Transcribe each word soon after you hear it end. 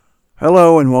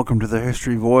Hello and welcome to the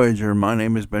History Voyager. My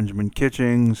name is Benjamin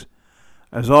Kitchings.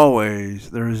 As always,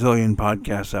 there are a zillion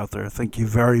podcasts out there. Thank you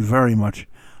very, very much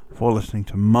for listening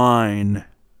to mine.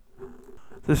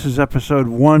 This is episode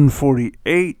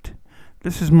 148.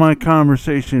 This is my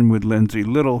conversation with Lyndsey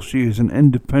Little. She is an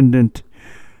independent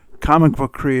comic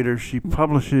book creator. She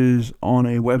publishes on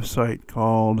a website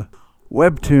called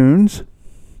Webtoons.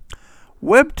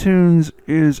 Webtoons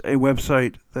is a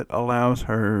website that allows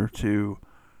her to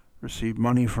receive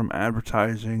money from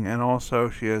advertising, and also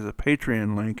she has a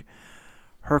Patreon link.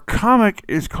 Her comic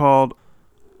is called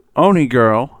Oni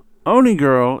Girl. Oni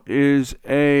Girl is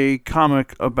a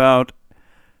comic about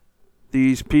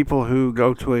these people who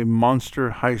go to a monster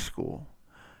high school.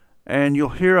 And you'll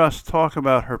hear us talk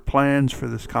about her plans for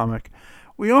this comic.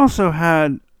 We also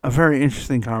had a very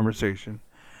interesting conversation,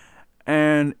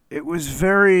 and it was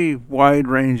very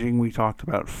wide-ranging. We talked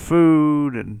about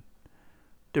food and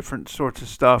different sorts of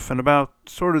stuff, and about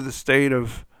sort of the state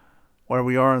of where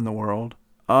we are in the world,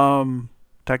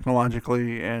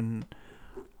 technologically and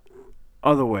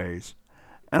other ways.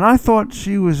 And I thought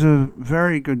she was a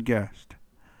very good guest.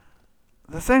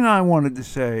 The thing I wanted to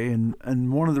say,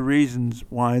 and one of the reasons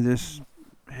why this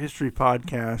history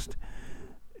podcast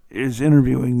is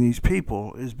interviewing these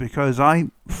people, is because I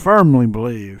firmly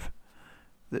believe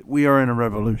that we are in a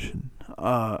revolution,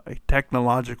 a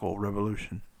technological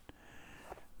revolution.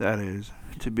 That is,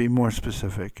 to be more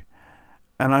specific.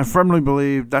 And I firmly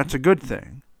believe that's a good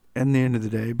thing in the end of the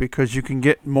day, because you can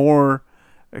get more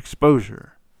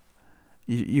exposure.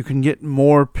 You can get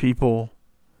more people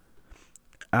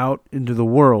out into the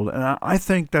world. And I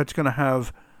think that's going to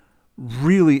have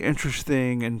really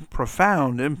interesting and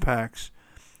profound impacts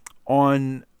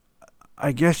on,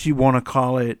 I guess you want to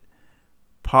call it,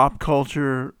 pop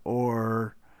culture,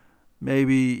 or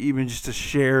maybe even just a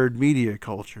shared media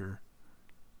culture,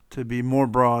 to be more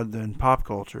broad than pop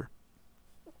culture.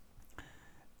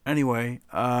 Anyway,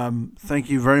 thank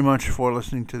you very much for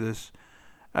listening to this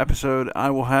episode.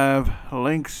 I will have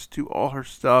links to all her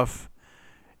stuff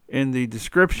in the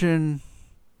description.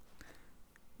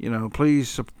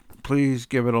 Please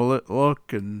give it a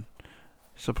look and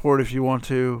support if you want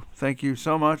to. Thank you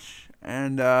so much.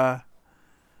 And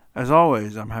as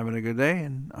always, I'm having a good day,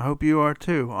 and I hope you are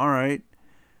too. All right.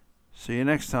 See you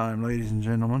next time, ladies and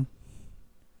gentlemen.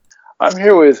 I'm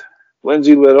here with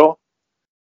Lyndsey Little,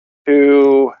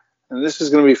 and this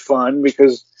is going to be fun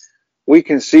because we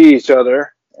can see each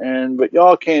other, but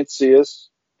y'all can't see us.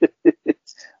 I'm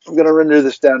going to render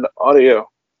this down to audio.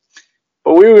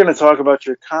 But we were going to talk about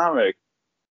your comic,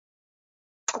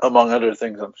 among other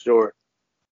things, I'm sure.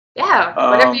 Yeah,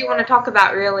 whatever you want to talk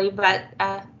about, really. But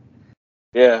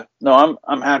yeah, no,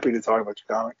 I'm happy to talk about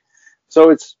your comic. So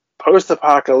it's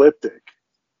post-apocalyptic.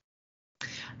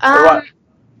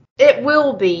 It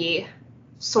will be,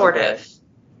 sort of.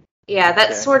 Yeah,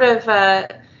 that's sort of,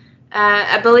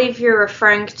 I believe you're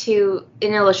referring to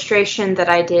an illustration that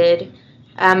I did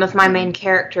of my main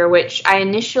character, which I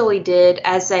initially did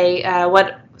as a,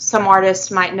 what some artists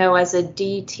might know as a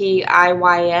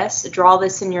DTIYS, Draw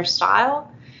This in Your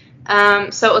Style.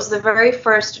 So it was the very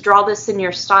first Draw This in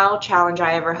Your Style challenge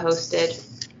I ever hosted.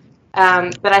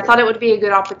 But I thought it would be a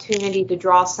good opportunity to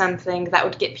draw something that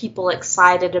would get people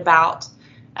excited about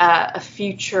a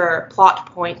future plot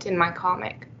point in my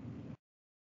comic.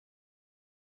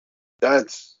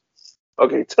 That's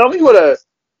okay. Tell me what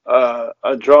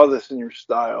a Draw This in Your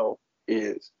Style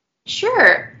is.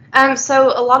 Sure.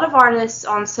 So a lot of artists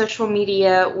on social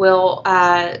media will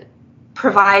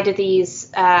provide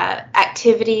these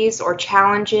activities or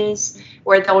challenges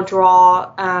where they'll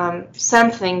draw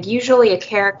something, usually a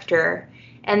character,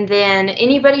 and then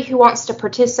anybody who wants to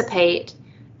participate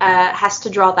has to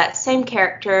draw that same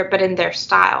character, but in their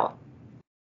style.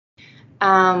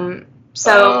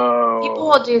 So people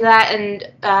will do that,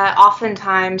 and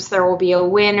oftentimes there will be a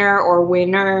winner or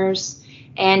winners,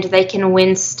 and they can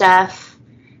win stuff.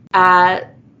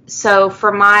 So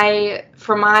for my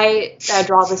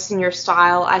Draw This in Your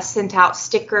Style, I sent out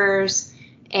stickers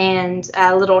and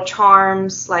little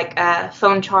charms, like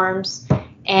phone charms,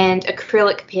 and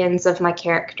acrylic pins of my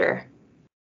character.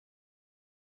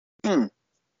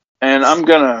 And I'm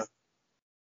going to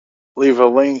leave a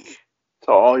link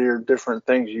to all your different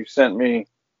things you sent me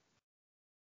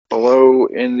below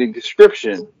in the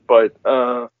description. But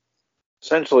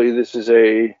essentially, this is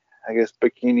a, I guess,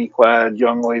 bikini-clad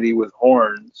young lady with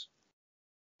horns.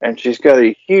 And she's got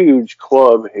a huge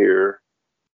club here.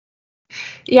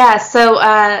 Yeah, so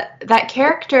that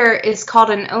character is called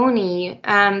an Oni.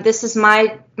 This is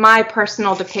my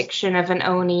personal depiction of an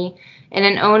Oni. And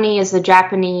an Oni is a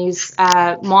Japanese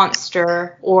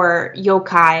monster or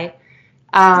yokai.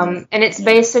 And it's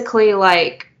basically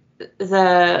like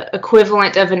the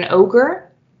equivalent of an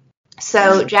ogre.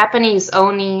 So Japanese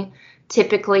oni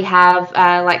typically have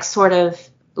like sort of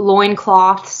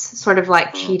loincloths, sort of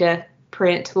like cheetah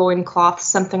print loincloths,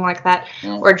 something like that,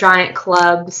 or giant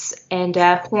clubs and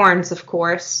horns, of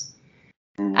course.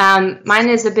 Mine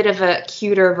is a bit of a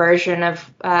cuter version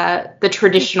of the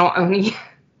traditional oni.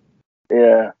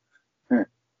 Yeah.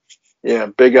 Yeah,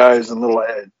 big eyes and little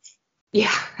head.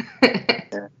 Yeah.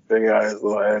 Yeah, big eyes,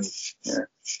 little head. Yeah.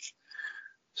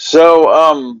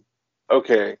 So,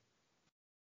 okay.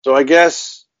 So I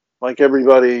guess, like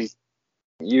everybody,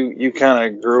 you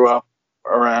kind of grew up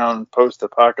around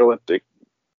post-apocalyptic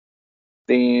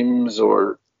themes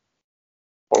or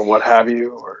what have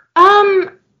you, or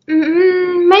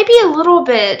Maybe a little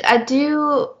bit. I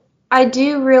do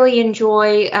really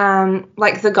enjoy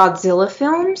like the Godzilla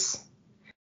films.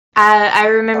 I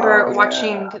remember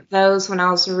watching those when I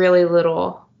was really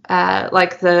little,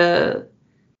 like the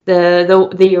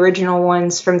original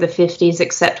ones from the 50s,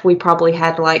 except we probably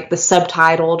had like the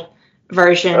subtitled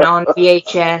version on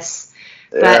VHS.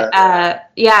 But I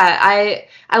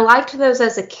liked those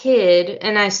as a kid,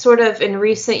 and I sort of in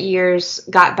recent years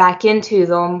got back into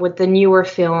them with the newer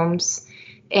films.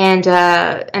 And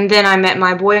then I met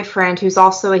my boyfriend, who's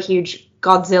also a huge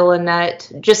Godzilla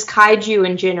nut, just kaiju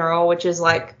in general, which is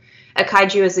like a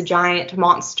kaiju is a giant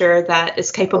monster that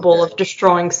is capable of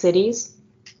destroying cities.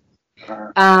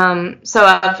 So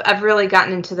I've really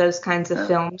gotten into those kinds of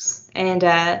films, and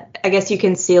I guess you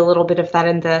can see a little bit of that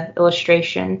in the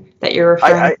illustration that you're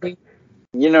referring to.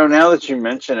 Now that you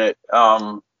mention it,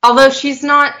 although she's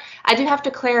not, I do have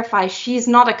to clarify, she's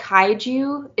not a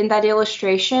kaiju in that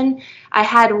illustration. I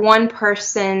had one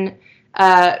person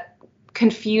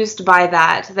confused by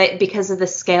that because of the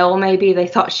scale. Maybe they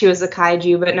thought she was a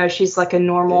kaiju, but no, she's like a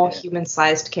normal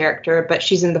human-sized character, but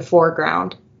she's in the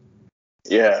foreground.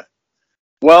 Yeah.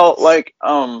 Well, like,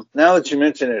 now that you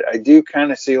mention it, I do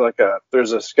kind of see like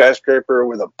there's a skyscraper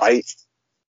with a bite.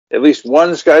 At least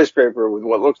one skyscraper with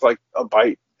what looks like a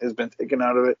bite has been taken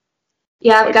out of it.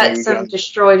 Yeah, I've got some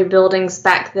destroyed buildings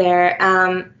back there.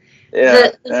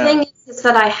 The thing is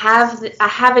that I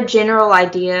have a general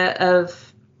idea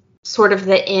of sort of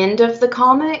the end of the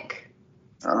comic.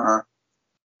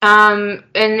 And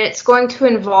it's going to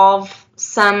involve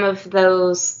some of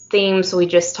those themes we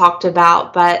just talked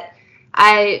about, but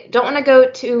I don't want to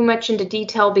go too much into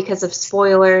detail because of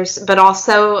spoilers, but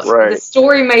also the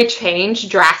story may change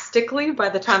drastically by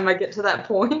the time I get to that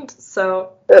point.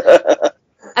 So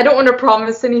I don't want to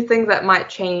promise anything that might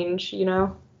change,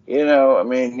 I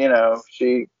mean,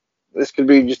 this could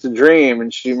be just a dream,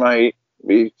 and she might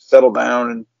be settled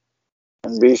down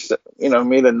and be,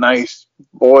 meet a nice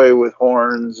boy with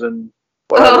horns and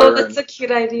whatever. Oh, that's a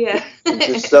cute idea. And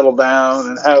just settle down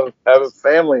and have a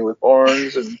family with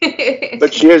horns,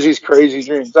 but she has these crazy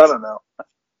dreams. I don't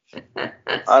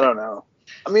know.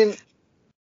 I mean,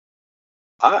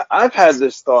 I've had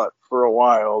this thought for a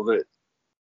while that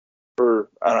for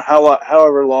I don't know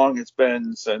however long it's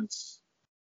been since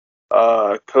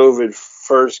COVID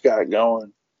first got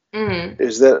going,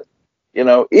 is that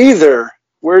either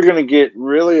we're going to get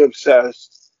really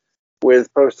obsessed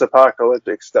with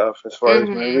post-apocalyptic stuff as far as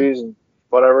movies and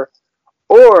whatever,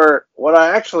 or what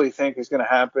I actually think is going to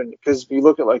happen, because if you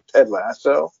look at like Ted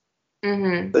Lasso,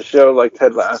 the show like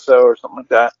Ted Lasso or something like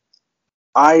that,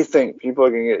 I think people are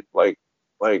going to get like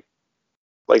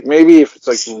maybe if it's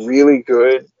like really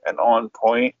good and on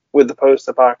point with the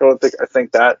post-apocalyptic, I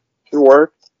think that could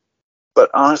work.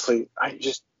 But honestly, I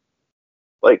just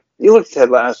you look at Ted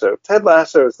Lasso. Ted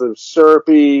Lasso is the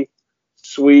syrupy,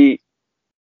 sweet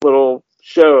little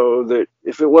show that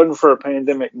if it wasn't for a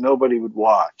pandemic, nobody would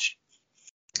watch.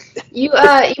 You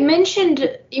mentioned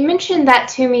that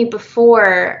to me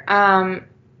before,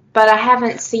 but I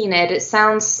haven't seen it. It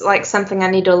sounds like something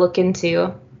I need to look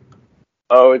into.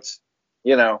 Oh, it's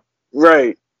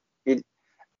right. You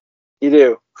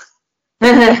do.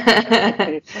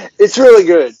 It's really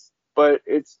good, but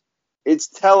it's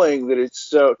telling that it's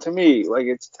so, to me, like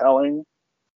it's telling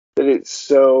that it's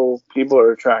so people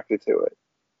are attracted to it.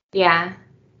 Yeah.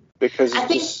 Because it's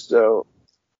just so.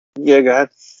 Yeah, go ahead.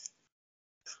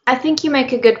 I think you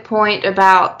make a good point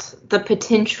about the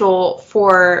potential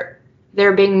for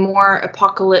there being more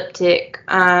apocalyptic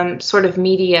sort of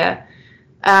media.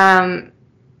 And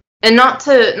not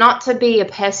to be a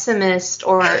pessimist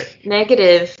or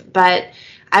negative, but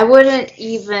I would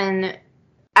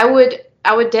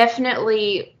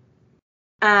definitely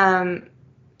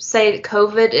say that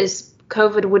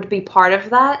COVID would be part of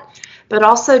that, but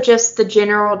also just the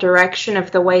general direction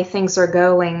of the way things are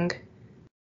going.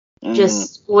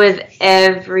 just with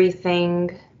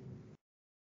everything,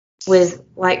 with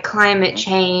like climate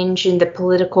change and the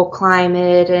political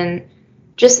climate and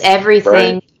just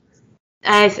everything.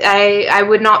 Right. I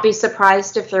would not be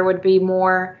surprised if there would be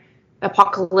more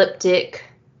apocalyptic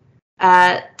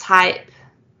type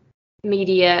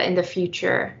media in the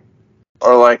future.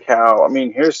 Or like how, I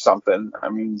mean, here's something. I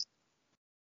mean,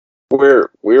 we're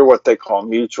what they call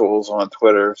mutuals on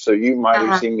Twitter, so you might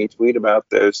have seen me tweet about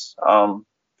this.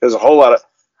 Because a whole lot of,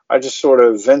 I just sort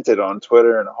of vented on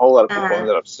Twitter, and a whole lot of people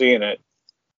ended up seeing it.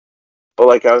 But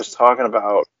like I was talking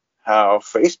about how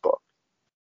Facebook,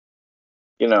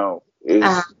 is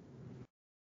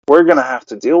we're gonna have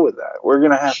to deal with that. We're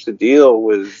gonna have to deal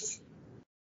with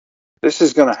this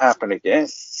is gonna happen again.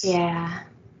 Yeah.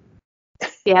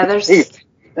 Yeah, there's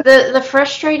the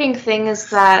frustrating thing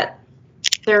is that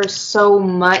there's so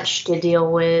much to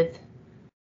deal with.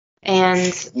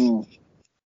 And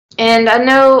I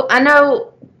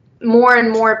know more and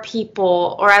more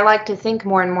people, or I like to think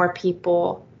more and more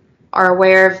people are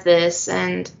aware of this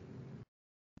and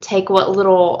take what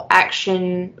little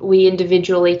action we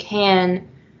individually can.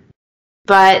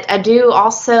 But I do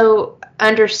also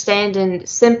understand and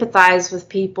sympathize with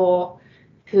people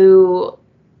who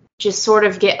just sort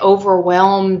of get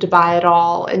overwhelmed by it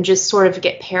all and just sort of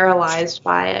get paralyzed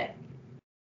by it.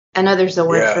 I know there's a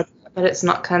word for that, but it's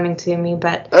not coming to me.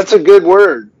 But that's a good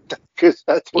word, because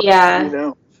that's what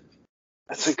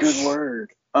that's a good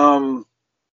word.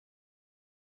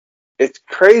 It's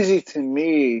crazy to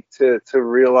me to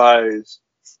realize.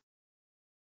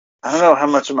 I don't know how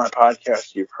much of my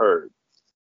podcast you've heard,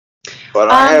 but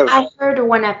I heard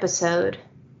one episode.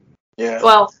 Yeah.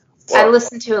 Well, I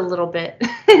listened to a little bit.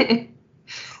 I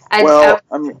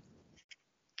mean,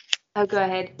 oh, go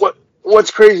ahead.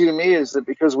 What's crazy to me is that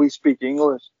because we speak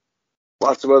English,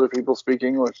 lots of other people speak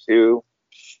English too,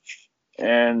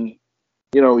 and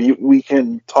we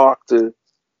can talk to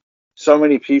so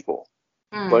many people,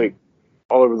 like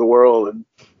all over the world, and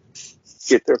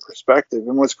get their perspective.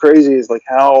 And what's crazy is like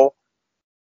how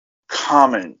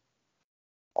common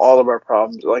all of our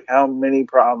problems, like how many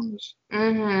problems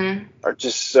are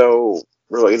just so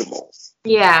relatable.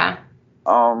 Yeah.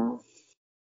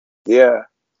 Yeah.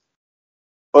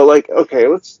 But like, okay,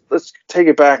 let's take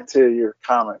it back to your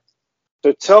comic.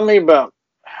 So tell me about,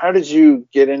 how did you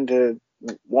get into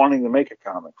wanting to make a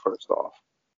comic first off?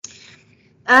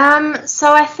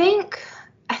 So I think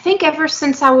ever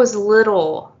since I was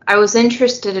little, I was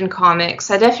interested in comics.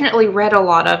 I definitely read a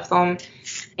lot of them,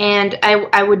 and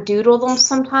I would doodle them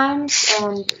sometimes,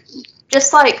 and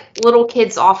just like little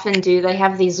kids often do, they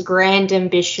have these grand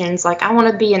ambitions, like I want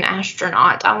to be an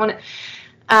astronaut. I want to,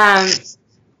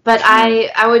 but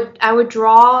I would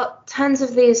draw tons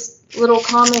of these little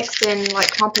comics in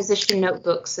like composition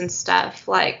notebooks and stuff.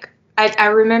 Like I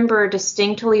remember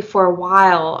distinctly for a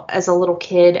while as a little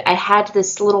kid, I had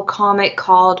this little comic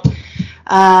called,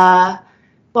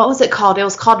 what was it called? It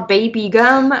was called Baby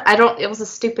Gum. It was a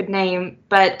stupid name,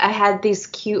 but I had these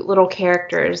cute little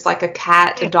characters, like a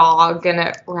cat, a dog, and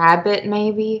a rabbit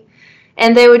maybe.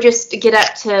 And they would just get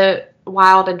up to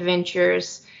wild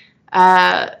adventures.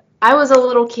 I was a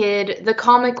little kid. The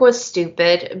comic was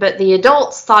stupid, but the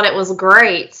adults thought it was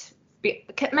great.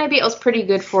 Maybe it was pretty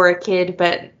good for a kid,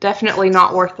 but definitely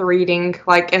not worth reading,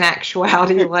 like, in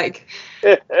actuality. Like,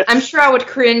 I'm sure I would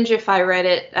cringe if I read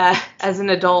it as an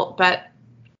adult, but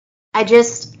I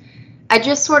just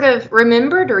sort of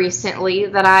remembered recently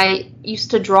that I used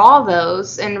to draw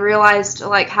those and realized,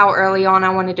 like, how early on I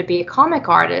wanted to be a comic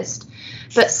artist.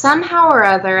 But somehow or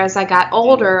other, as I got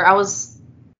older,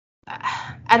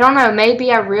 I don't know,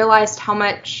 maybe I realized how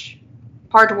much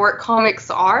hard work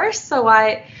comics are, so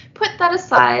I put that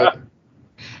aside.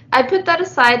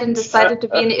 And decided to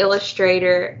be an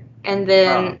illustrator, and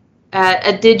then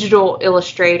a digital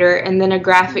illustrator, and then a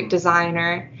graphic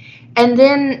designer. And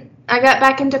then I got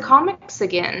back into comics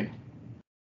again.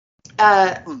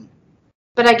 But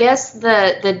I guess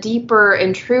the deeper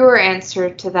and truer answer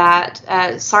to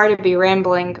that, sorry to be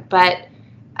rambling, but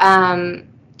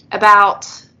about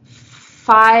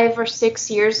 5 or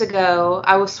 6 years ago,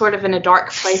 I was sort of in a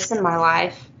dark place in my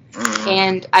life,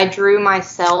 and I drew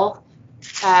myself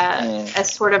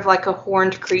as sort of like a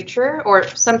horned creature, or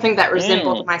something that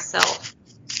resembled myself.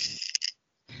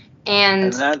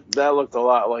 And that looked a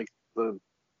lot like the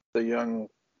young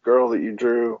girl that you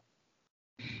drew.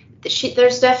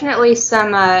 There's definitely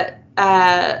some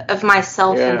of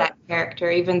myself in that character,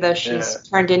 even though she's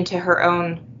turned into her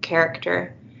own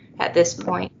character at this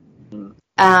point.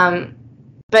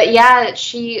 But yeah,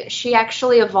 she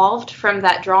actually evolved from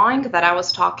that drawing that I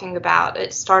was talking about.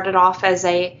 It started off as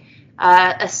a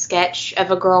a sketch of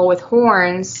a girl with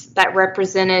horns that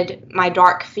represented my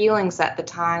dark feelings at the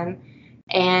time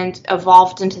and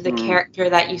evolved into the character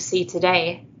that you see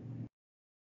today.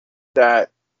 Yeah,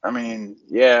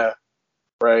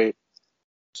 right.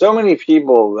 So many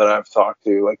people that I've talked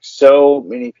to, like so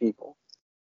many people,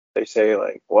 they say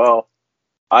like, well,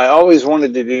 I always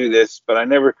wanted to do this, but I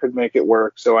never could make it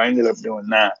work, so I ended up doing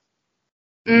that.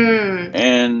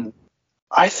 And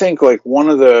I think like one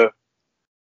of the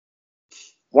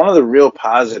real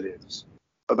positives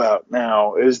about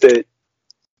now is that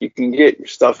you can get your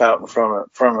stuff out in front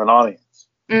of an audience.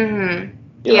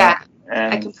 Yeah,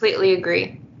 and I completely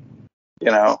agree.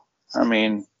 I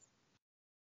mean,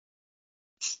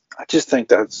 I just think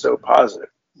that's so positive.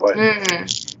 But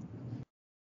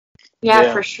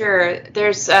yeah, for sure.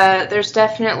 There's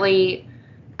definitely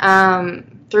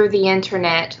through the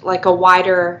internet like a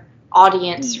wider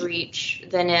audience reach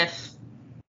than if,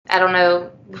 I don't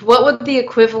know, what would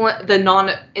the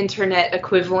non-internet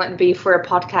equivalent be for a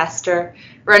podcaster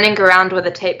running around with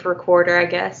a tape recorder, I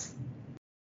guess?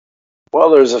 Well,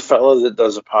 there's a fellow that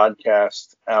does a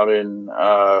podcast out in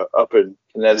up in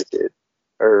Connecticut,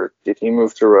 or did he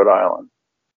move to Rhode Island?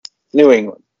 New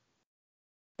England.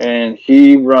 And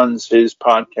he runs his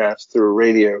podcast through a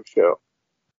radio show.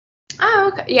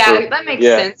 Oh, okay. Yeah, that makes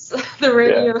sense. The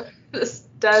radio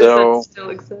still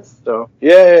exists. So,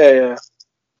 yeah.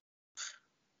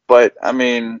 But, I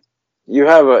mean,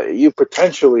 you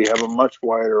potentially have a much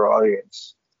wider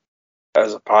audience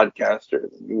as a podcaster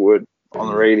than you would on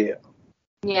the radio.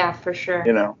 Yeah, for sure.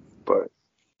 But,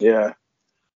 yeah.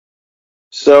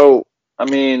 So, I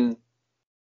mean,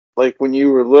 like when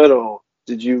you were little,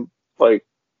 did you, like,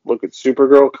 look at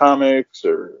Supergirl comics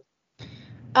or...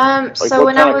 so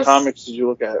what kind of comics did you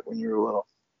look at when you were little?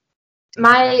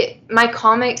 My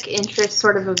comic interest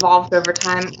sort of evolved over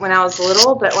time when I was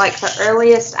little, but like the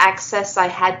earliest access I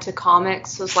had to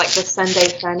comics was like the Sunday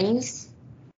Funnies.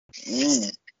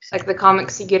 Like the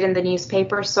comics you get in the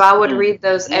newspaper. So I would read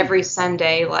those every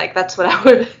Sunday. Like that's what I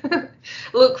would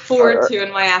look forward to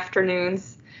in my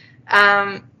afternoons.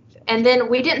 And then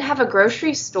we didn't have a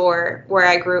grocery store where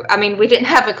I grew. I mean, we didn't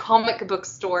have a comic book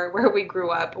store where we grew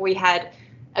up. We had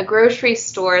a grocery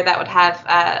store that would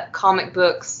have comic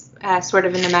books sort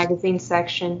of in the magazine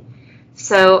section.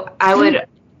 So I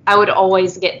would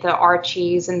always get the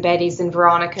Archies and Bettys and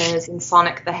Veronicas and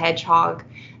Sonic the Hedgehog.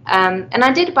 And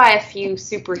I did buy a few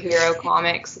superhero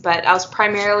comics, but I was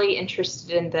primarily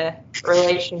interested in the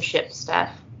relationship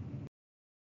stuff.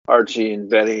 Archie and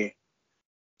Betty.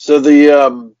 So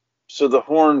the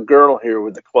horned girl here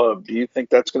with the club, do you think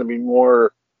that's going to be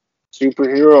more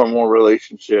superhero or more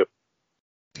relationship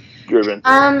driven?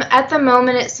 At the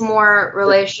moment it's more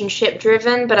relationship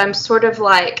driven, but I'm sort of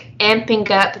like amping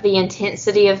up the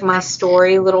intensity of my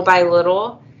story little by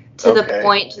little to the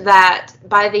point that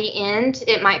by the end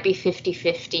it might be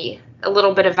 50-50. A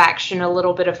little bit of action, a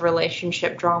little bit of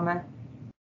relationship drama.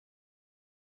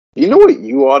 You know what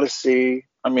you ought to see?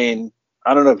 I mean,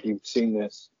 I don't know if you've seen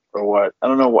this or what. I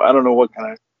don't know what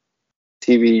kind of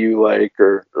TV you like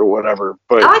or whatever.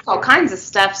 But I like all kinds of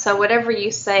stuff, so whatever you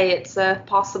say, it's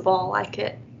possible I like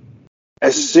it.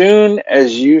 As soon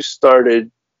as you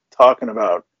started talking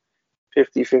about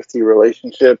 50-50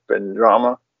 relationship and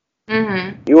drama,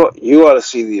 you ought to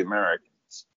see The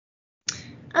Americans.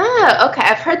 Oh, okay.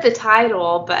 I've heard the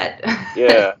title, but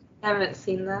yeah, I haven't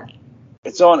seen that.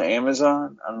 It's on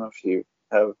Amazon. I don't know if you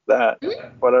have that.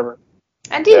 Whatever.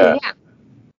 I do, yeah.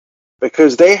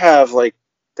 Because they have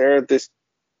they're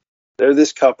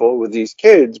this couple with these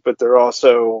kids, but they're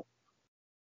also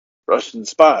Russian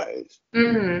spies.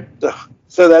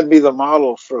 So that'd be the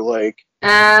model for I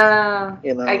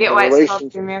get why it's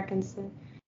called The Americans.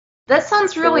 That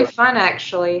sounds really fun,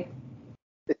 actually.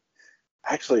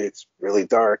 Actually, it's really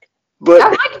dark. But I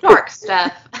like dark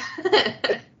stuff.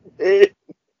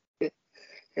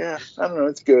 Yeah, I don't know.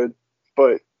 It's good,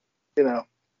 but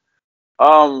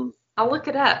I'll look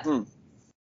it up.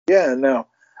 Yeah, no.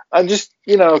 I'm just,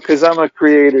 because I'm a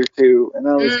creator too, and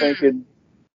I was thinking,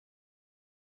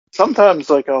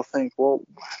 sometimes I'll think, well,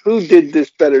 who did this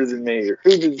better than me, or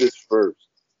who did this first?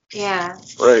 Yeah.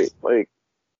 Right, like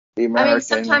the American. I mean,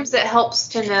 sometimes it helps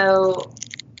to know.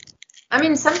 I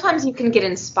mean, sometimes you can get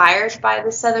inspired by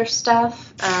this other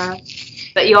stuff,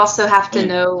 but you also have to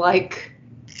know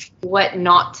what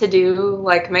not to do.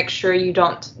 Make sure you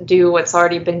don't do what's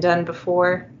already been done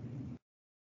before.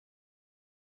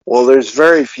 Well, there's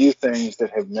very few things that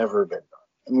have never been done.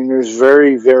 I mean, there's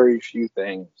very, very few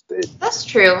things That's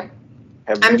true.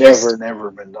 Have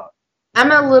never been done.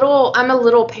 I'm a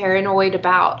little paranoid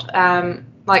about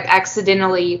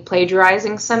accidentally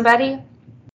plagiarizing somebody.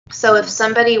 So if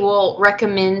somebody will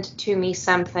recommend to me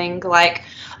something like,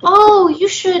 oh, you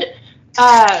should,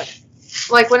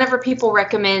 like whenever people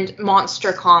recommend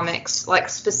monster comics, like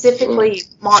specifically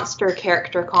monster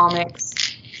character comics,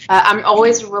 I'm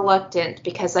always reluctant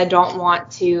because I don't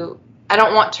want to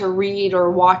read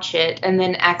or watch it and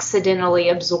then accidentally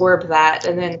absorb that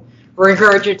and then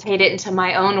regurgitate it into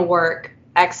my own work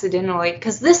accidentally.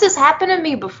 Because this has happened to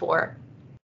me before.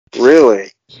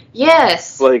 Really?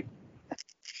 Yes. Like.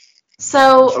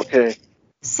 So. Okay.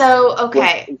 So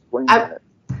okay. Explain that.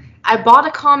 I bought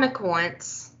a comic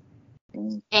once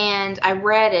and I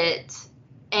read it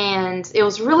and it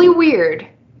was really weird.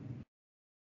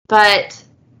 But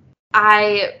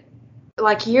I,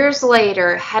 like years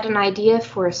later, had an idea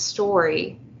for a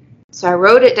story. So I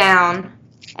wrote it down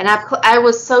and I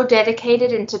was so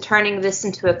dedicated into turning this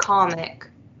into a comic.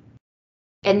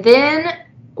 And then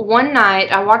one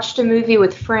night I watched a movie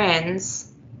with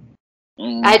friends.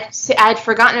 I'd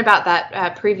forgotten about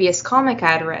that previous comic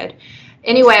I'd read.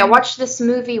 Anyway, I watched this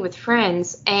movie with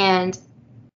friends, and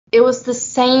it was the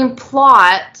same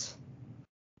plot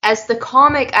as the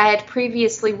comic I had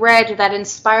previously read that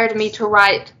inspired me to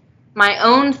write my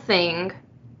own thing,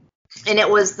 and it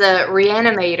was the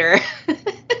Reanimator.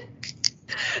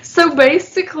 So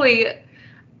basically,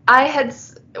 I had,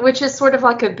 which is sort of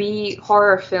like a B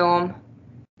horror film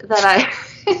that I...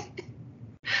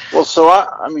 Well, so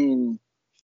I mean,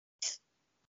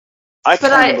 I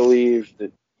kind of believe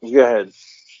that. Go ahead.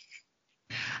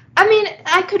 I mean,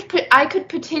 I could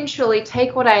potentially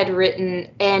take what I had written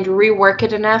and rework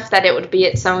it enough that it would be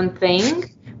its own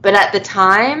thing. But at the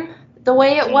time, the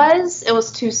way it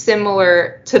was too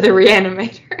similar to the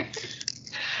Reanimator.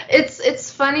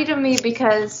 It's funny to me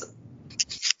because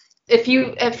have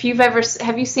you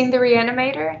seen the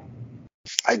Reanimator?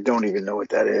 I don't even know what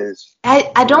that is.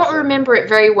 I don't remember it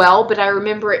very well, but I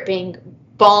remember it being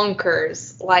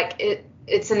bonkers. Like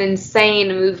it's an insane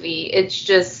movie. It's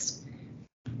just,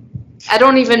 I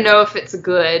don't even know if it's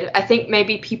good. I think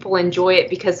maybe people enjoy it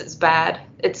because it's bad.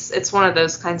 It's one of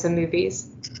those kinds of movies.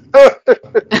 Oh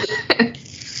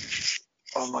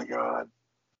my god.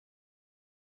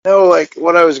 No, like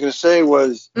what I was gonna say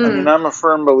was, I mean, I'm a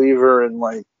firm believer in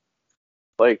like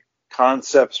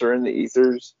concepts are in the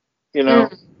ethers, you know?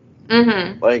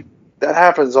 Mm-hmm. Like that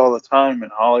happens all the time in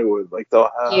Hollywood. Like they'll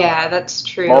have that's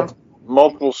true.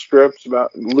 multiple scripts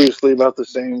loosely about the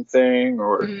same thing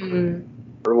or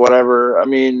whatever. I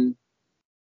mean,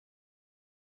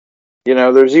 you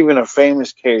know, there's even a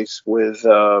famous case with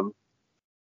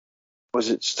was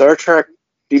it Star Trek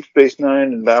Deep Space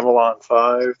Nine and Babylon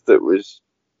 5 that was,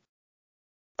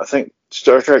 I think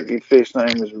Star Trek Deep Space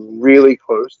Nine was really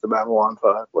close to Babylon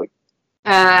 5.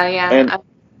 And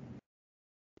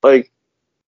like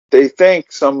they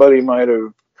think somebody might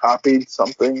have copied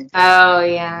something. Oh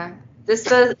yeah. This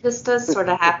does sort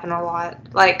of happen a lot.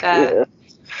 Like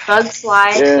Bug's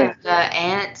Life and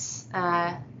Ants.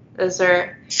 Those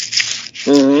are.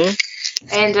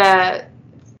 And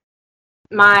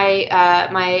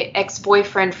my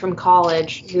ex-boyfriend from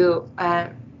college,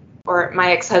 or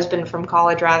my ex-husband from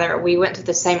college rather, we went to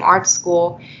the same art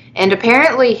school, and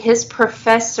apparently his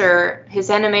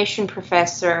animation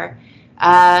professor,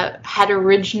 had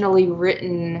originally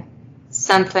written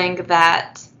something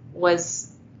that was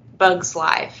Bug's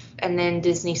Life, and then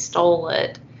Disney stole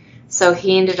it. So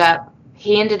he ended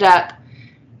up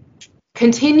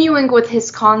continuing with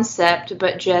his concept,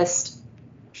 but just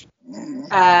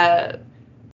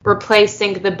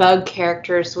replacing the bug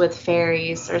characters with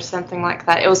fairies or something like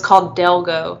that. It was called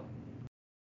Delgo.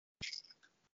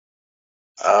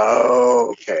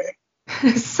 Oh, okay.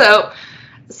 So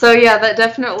yeah, that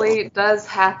definitely does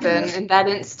happen. In that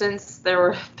instance, there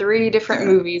were 3 different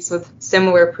movies with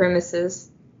similar premises.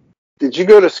 Did you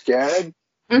go to SCAD?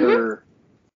 Mm-hmm. Or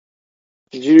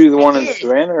did you do the one in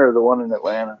Savannah or the one in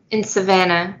Atlanta? In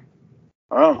Savannah.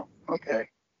 Oh, okay.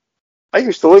 I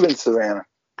used to live in Savannah.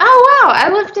 Oh, wow. I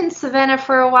lived in Savannah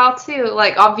for a while, too.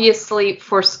 Like, obviously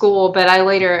for school, but I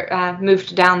later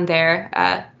moved down there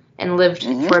and lived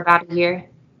for about a year.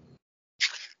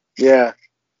 Yeah.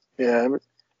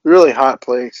 Really hot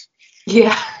place.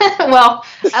 Yeah. Well,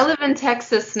 I live in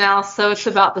Texas now, so it's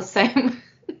about the same.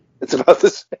 It's about the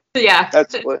same. Yeah.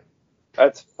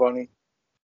 That's funny.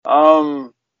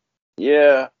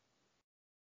 Yeah.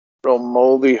 Real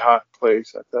moldy, hot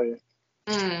place, I tell you.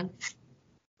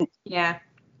 Yeah.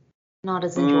 Not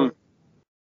as enjoyable.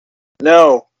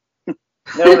 No.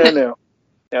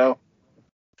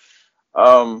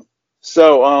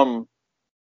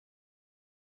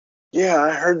 Yeah,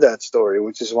 I heard that story,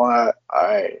 which is why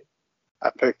I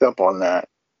picked up on that.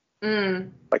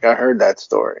 Like I heard that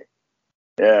story.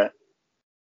 Yeah.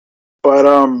 But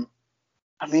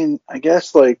I mean, I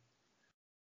guess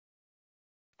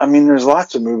there's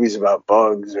lots of movies about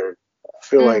bugs, or I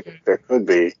feel like Mm. there could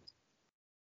be.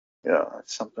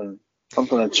 It's something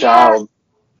a Yeah, child.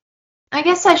 I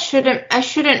guess I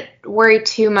shouldn't worry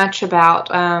too much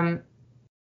about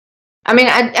I mean,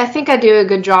 I think I do a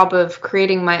good job of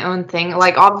creating my own thing.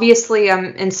 Like, obviously,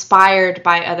 I'm inspired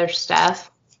by other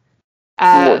stuff,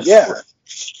 Well, uh, yeah.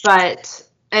 but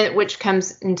which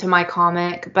comes into my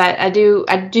comic. But I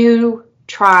do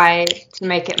try to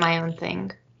make it my own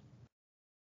thing.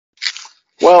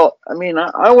 Well, I mean,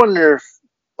 I wonder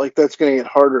if that's going to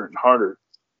get harder and harder.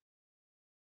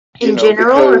 In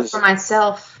general, or for Because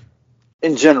myself?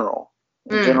 in general,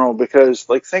 Mm. because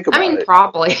think I about mean, it.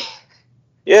 probably.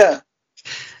 Yeah.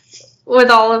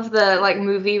 With all of the like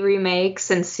movie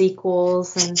remakes and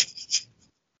sequels and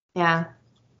yeah.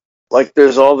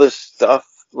 There's all this stuff.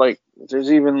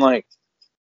 There's even I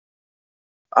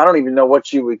don't even know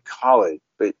what you would call it,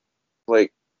 but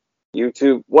like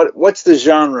YouTube. What's the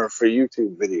genre for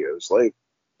YouTube videos?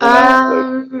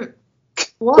 Um,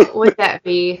 what would that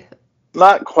be?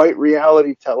 Not quite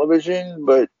reality television,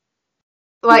 but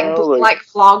Like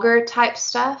vlogger type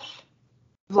stuff?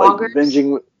 Vloggers?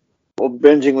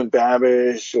 binging with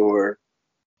Babish, or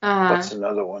Uh, what's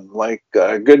another one?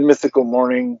 Good Mythical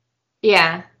Morning,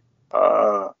 yeah.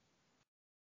 uh,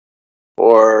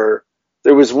 or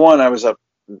there was one I was up.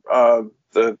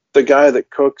 The guy that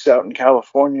cooks out in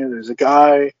California. There's a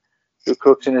guy who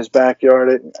cooks in his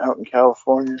backyard out in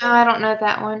California. Oh, I don't know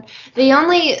that one. There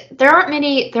aren't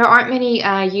many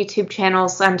YouTube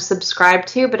channels I'm subscribed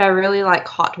to, but I really like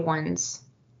hot ones.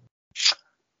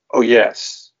 Oh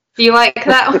yes, Do you like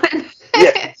that one?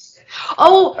 yes.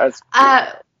 Oh, That's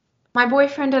my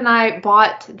boyfriend and I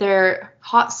bought their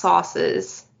hot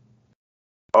sauces.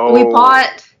 We oh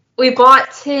bought we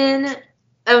bought 10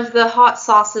 of the hot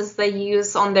sauces they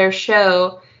use on their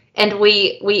show, and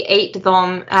we ate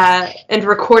them and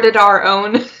recorded our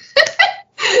own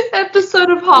episode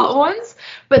of Hot Ones.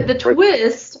 But the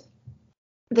twist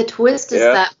is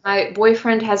yeah. that my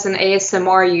boyfriend has an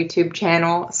ASMR YouTube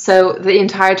channel, so the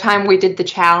entire time we did the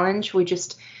challenge, we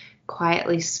just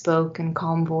quietly spoke in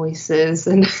calm voices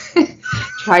and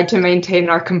tried to maintain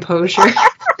our composure.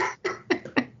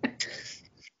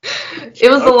 It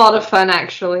was a lot of fun,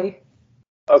 actually.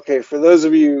 Okay, for those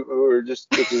of you who are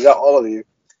which is all of you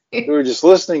who are just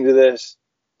listening to this,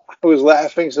 I was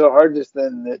laughing so hard just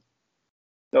then that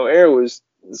no air was.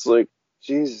 It's like,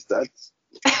 Jesus, that's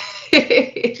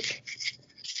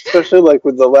especially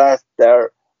with the last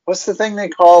hour. What's the thing they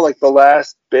call the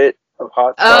last bit of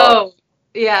hot sauce? Oh,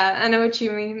 yeah, I know what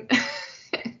you mean.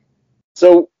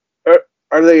 So,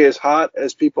 are they as hot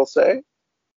as people say?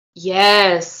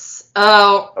 Yes.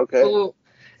 Oh, Okay. ooh.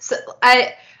 So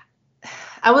I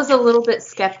was a little bit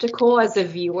skeptical as a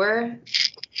viewer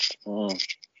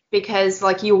because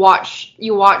you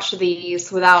watch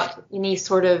these without any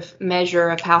sort of measure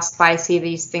of how spicy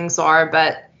these things are,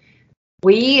 but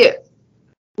we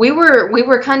we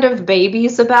were kind of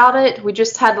babies about it. We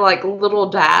just had little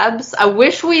dabs. I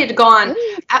wish we had gone.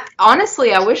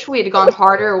 Honestly, I wish we had gone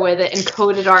harder with it and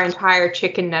coated our entire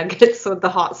chicken nuggets with the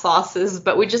hot sauces.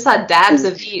 But we just had dabs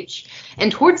of each,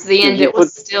 and towards the end, it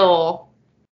was still.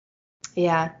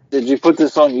 Yeah. Did you put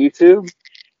this on YouTube?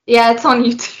 Yeah, it's on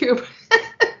YouTube.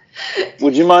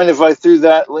 Would you mind if I threw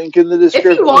that link in the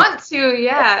description? If you want to,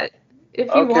 yeah.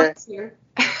 If you want to.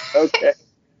 Okay.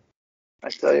 I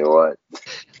tell you what.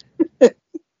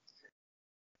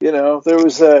 There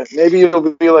was maybe it'll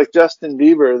be like Justin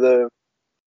Bieber,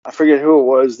 I forget who it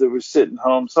was that was sitting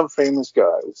home. Some famous guy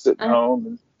was sitting home.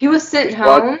 And he was sitting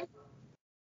home?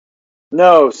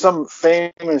 No, some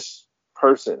famous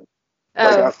person.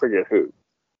 Oh. I forget who.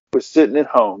 Was sitting at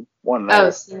home one night. Oh,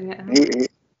 sitting at home.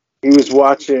 He was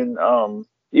watching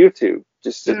YouTube,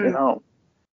 just sitting at home.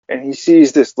 And he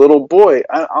sees this little boy.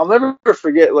 I'll never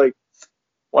forget,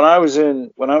 when I was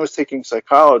taking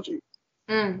psychology,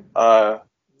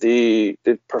 the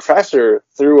professor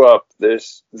threw up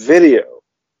this video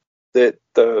that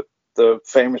the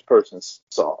famous person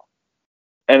saw,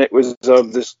 and it was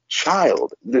of this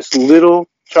little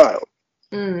child,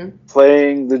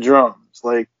 playing the drums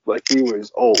like he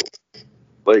was old,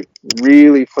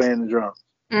 really playing the drums,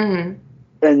 and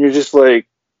you're just like,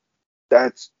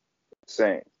 that's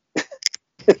insane.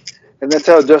 And that's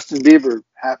how Justin Bieber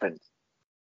happened.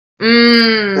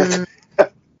 That's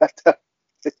how,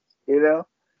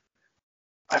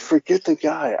 I forget the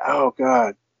guy. Oh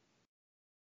God,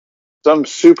 some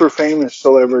super famous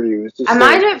celebrity was just. I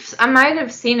might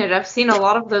have seen it. I've seen a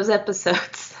lot of those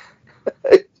episodes.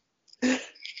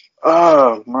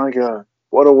 Oh my God,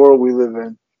 what a world we live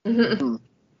in.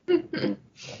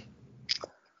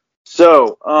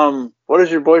 So, what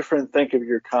does your boyfriend think of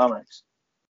your comics?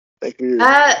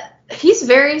 He's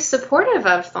very supportive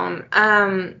of them.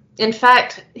 In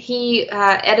fact, he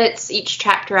edits each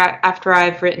chapter after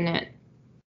I've written it.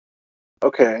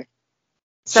 Okay.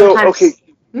 Sometimes. So,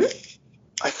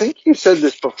 I think you said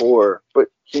this before, but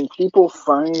can people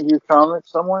find your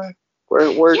comics somewhere?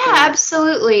 Where Yeah, can...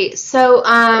 absolutely. So,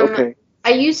 Okay.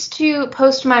 I used to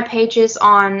post my pages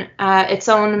on its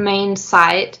own main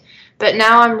site, but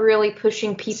now I'm really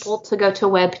pushing people to go to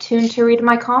Webtoon to read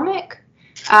my comic.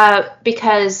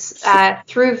 Because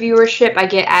through viewership, I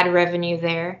get ad revenue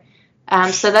there.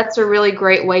 So that's a really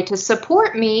great way to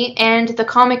support me, and the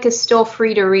comic is still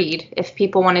free to read if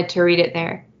people wanted to read it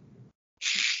there.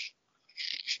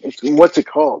 What's it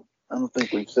called? I don't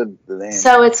think we said the name.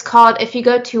 So it's called, if you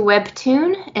go to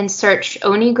Webtoon and search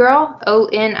Onigirl,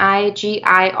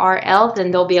 Onigirl,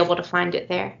 then they'll be able to find it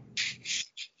there.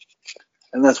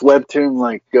 And that's Webtoon,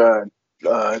 like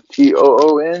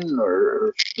TOON,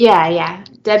 or... Yeah.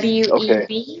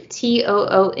 WEBTOON.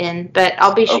 But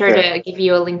I'll be sure to give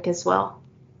you a link as well.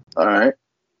 All right.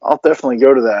 I'll definitely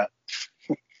go to that.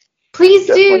 Please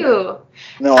do.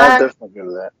 No, I'll definitely go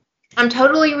to that. I'm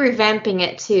totally revamping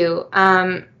it too.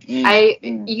 I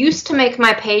used to make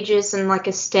my pages in like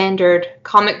a standard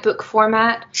comic book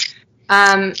format.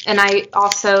 And I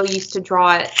also used to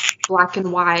draw it black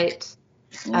and white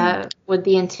with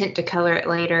the intent to color it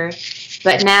later.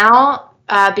 But now,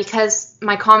 because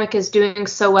my comic is doing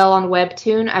so well on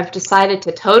Webtoon, I've decided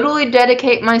to totally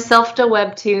dedicate myself to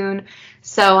Webtoon.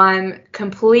 So I'm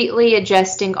completely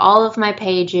adjusting all of my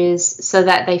pages so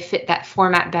that they fit that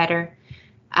format better.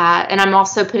 And I'm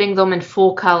also putting them in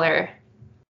full color.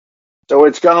 So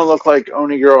it's gonna look like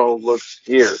Onigirl looks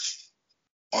here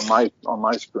on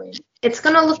my screen. It's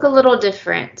gonna look a little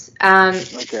different.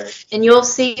 Okay. And you'll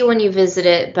see when you visit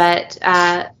it, but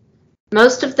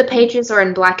most of the pages are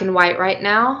in black and white right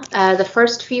now. The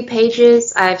first few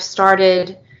pages I've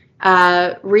started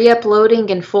re-uploading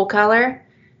in full color.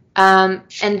 And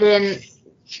then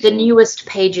the newest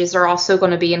pages are also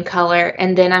going to be in color,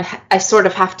 and then I sort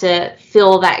of have to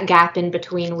fill that gap in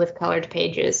between with colored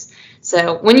pages.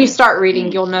 So when you start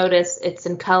reading, you'll notice it's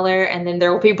in color, and then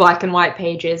there will be black and white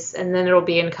pages, and then it'll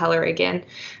be in color again.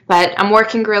 But I'm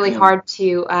working really hard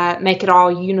to make it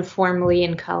all uniformly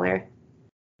in color.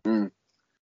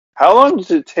 How long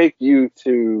does it take you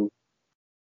to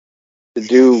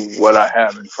do what I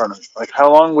have in front of me? Like,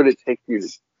 how long would it take you to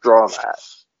draw that?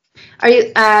 Are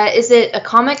you? Is it a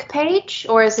comic page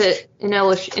or is it an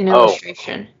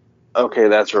illustration? Okay,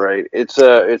 that's right. It's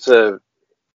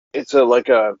like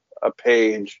a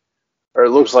page, or it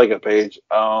looks like a page.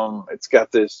 It's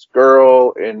got this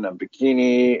girl in a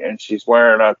bikini, and she's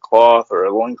wearing a cloth or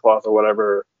a loincloth or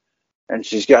whatever, and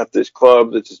she's got this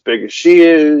club that's as big as she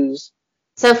is.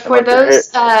 So for those,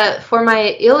 for my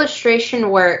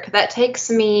illustration work, that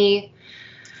takes me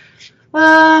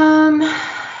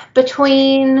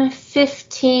between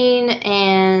 15,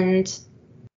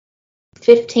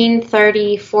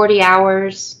 30, 40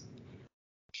 hours,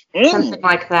 something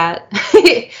like that.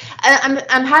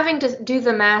 I'm having to do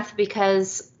the math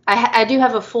because I do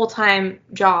have a full-time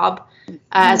job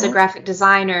as a graphic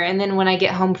designer, and then when I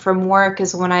get home from work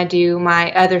is when I do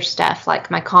my other stuff,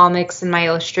 like my comics and my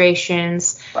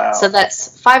illustrations. Wow. So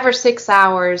that's 5 or 6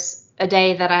 hours a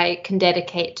day that I can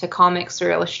dedicate to comics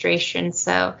or illustration.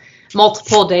 So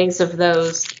multiple days of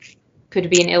those could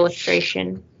be an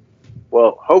illustration.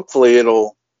 Well, hopefully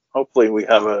we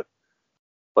have a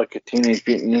Teenage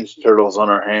Mutant Ninja Turtles on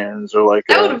our hands, or like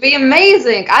that would be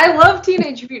amazing. I love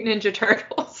Teenage Mutant Ninja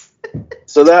Turtles.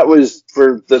 So that was,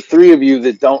 for the three of you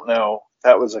that don't know,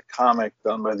 that was a comic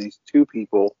done by these two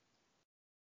people.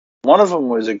 One of them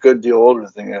was a good deal older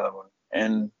than the other one,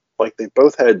 and like they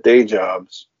both had day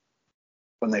jobs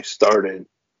when they started.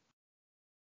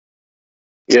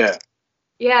 Yeah.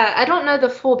 Yeah, I don't know the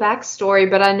full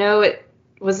backstory, but I know it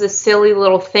was a silly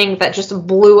little thing that just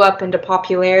blew up into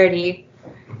popularity.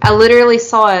 I literally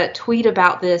saw a tweet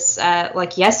about this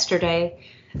like yesterday,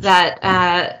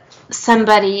 that some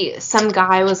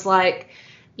guy was like,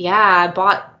 yeah, I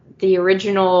bought the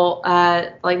original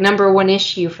like #1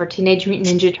 issue for Teenage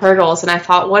Mutant Ninja Turtles, and I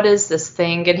thought, what is this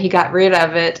thing? And he got rid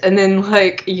of it. And then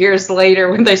like years later,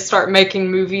 when they start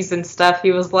making movies and stuff,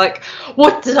 he was like,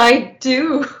 what did I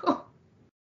do?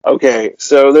 Okay,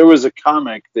 so there was a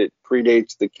comic that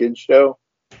predates the kids show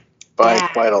by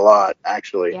quite a lot,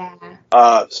 actually.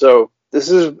 Yeah. So this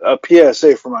is a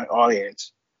PSA for my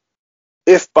audience.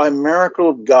 If by miracle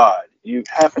of God you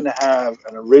happen to have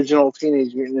an original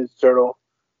Teenage Mutant Ninja Turtle,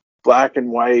 black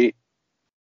and white,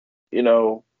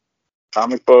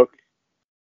 comic book,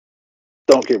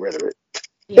 don't get rid of it.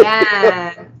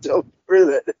 Yeah. Don't get rid of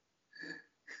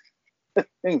it.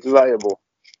 Thing's valuable.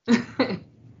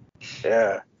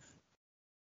 Yeah.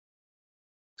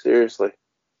 Seriously.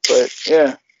 But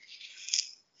yeah.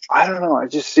 I don't know. I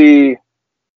just see.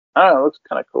 I don't know. It looks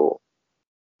kind of cool.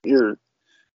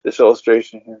 This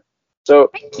illustration here. So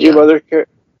Thank you have you. other.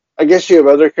 I guess you have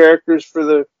other characters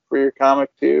for your comic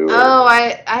too. Or? Oh,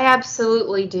 I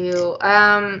absolutely do.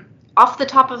 Off the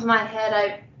top of my head,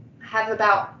 I have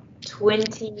about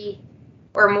 20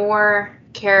 or more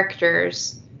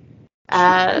characters.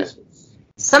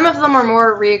 Some of them are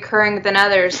more reoccurring than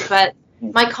others, but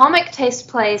my comic takes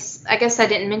place, I guess I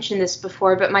didn't mention this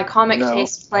before, but my comic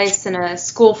takes place in a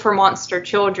school for monster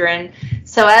children.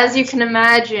 So as you can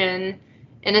imagine,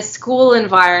 in a school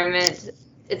environment,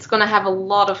 it's going to have a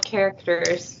lot of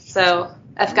characters. So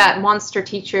I've got monster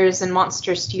teachers and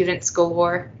monster students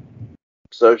galore.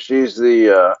 So she's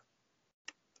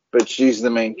but she's the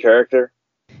main character?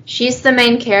 She's the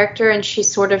main character, and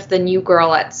she's sort of the new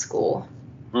girl at school.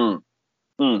 And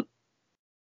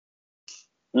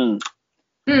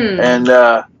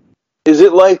is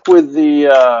it like with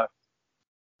the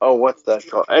what's that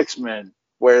called? X-Men,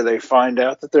 where they find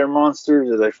out that they're monsters,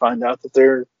 or they find out that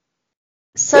they're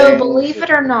So believe it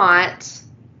or not,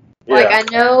 like I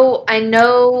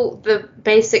know the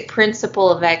basic principle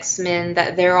of X-Men,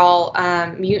 that they're all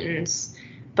mutants,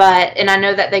 and I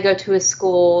know that they go to a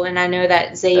school, and I know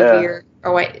that Xavier,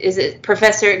 or wait, is it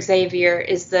Professor Xavier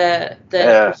is the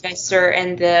professor,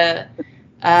 and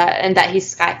and that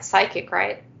he's psychic,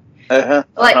 right? That's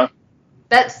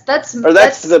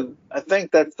I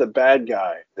think that's the bad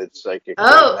guy that's psychic.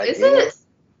 Oh, is it?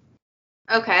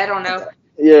 Okay, I don't know.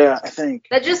 Yeah, I think.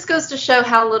 That just goes to show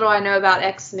how little I know about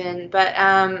X-Men, but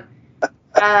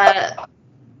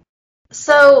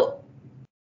so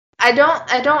I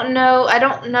don't know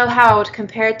how I would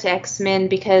compare it to X-Men,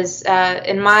 because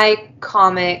in my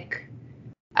comic,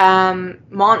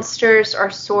 monsters are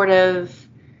sort of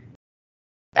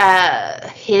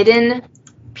hidden.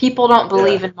 People don't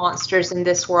believe in monsters in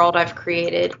this world I've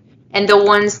created, and the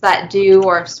ones that do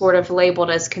are sort of labeled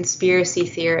as conspiracy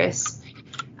theorists.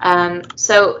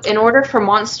 So in order for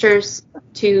monsters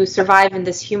to survive in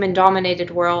this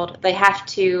human-dominated world, they have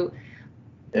to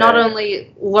not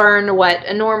only learn what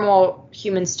a normal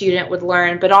human student would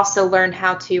learn, but also learn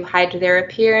how to hide their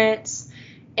appearance,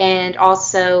 and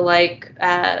also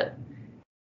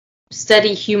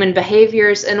study human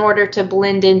behaviors in order to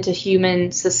blend into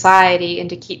human society and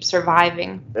to keep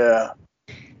surviving. Yeah.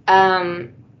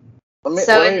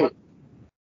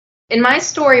 In my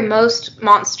story, most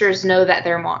monsters know that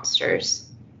they're monsters.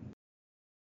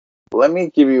 Let me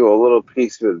give you a little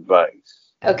piece of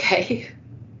advice. Okay.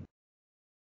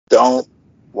 Don't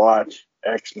watch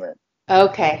X-Men.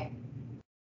 Okay.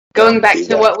 Going back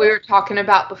to what we were talking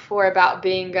about before about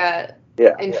being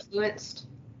influenced.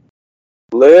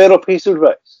 Little piece of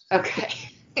advice.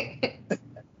 Okay.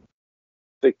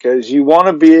 Because you want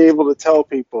to be able to tell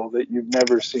people that you've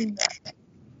never seen that.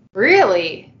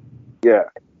 Really? Yeah.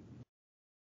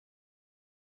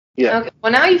 Yeah. Okay.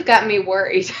 Well, now you've got me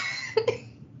worried.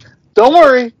 Don't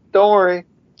worry,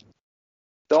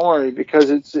 because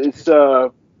it's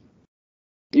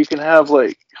you can have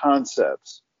like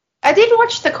concepts. I did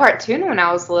watch the cartoon when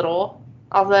I was little,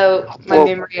 although my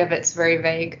memory of it's very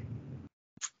vague.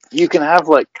 You can have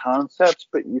like concepts,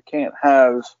 but you can't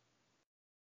have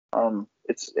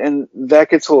and that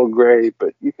gets a little gray,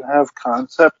 but you can have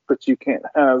concepts, but you can't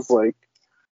have like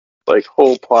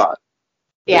whole plot.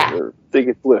 Yeah. They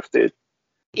get lifted.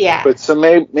 Yeah. But so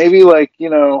maybe like,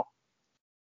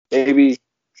 maybe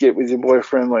get with your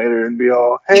boyfriend later and be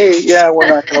all, hey, yeah, we're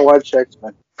not going to watch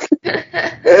X-Men.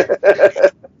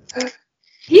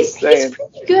 He's pretty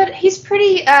good. He's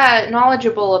pretty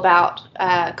knowledgeable about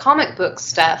comic book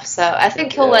stuff, so I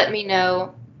think he'll let me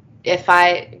know if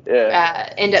I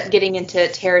end up getting into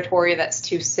territory that's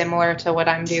too similar to what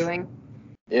I'm doing.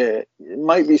 Yeah, it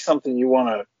might be something you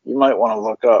might want to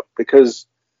look up, because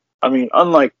I mean,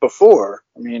 unlike before,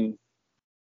 I mean,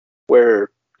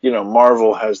 where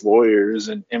Marvel has lawyers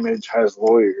and Image has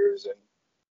lawyers,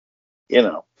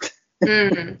 and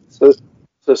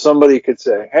so somebody could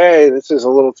say, hey, this is a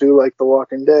little too like The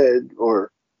Walking Dead,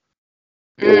 or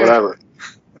whatever.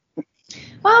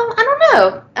 Well, I don't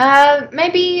know.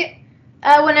 Maybe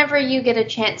whenever you get a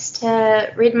chance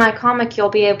to read my comic, you'll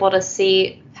be able to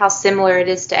see how similar it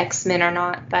is to X-Men or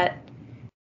not. But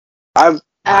I've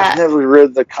never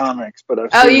read the comics, but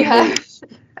I've seen the movies.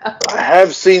 I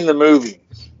have seen the movies.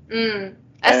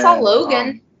 I saw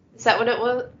Logan. Is that what it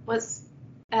was? Was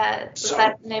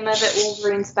that the name of it?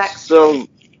 Wolverine's backstory. So,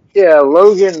 yeah,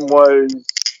 Logan was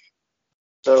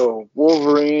So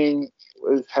Wolverine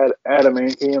had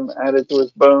adamantium added to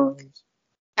his bones.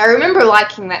 I remember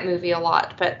liking that movie a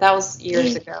lot, but that was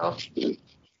years ago.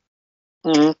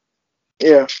 Mm-hmm.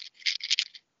 Yeah.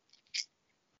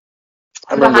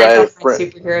 I'm behind on my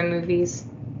superhero movies,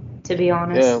 to be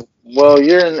honest. Yeah. Well,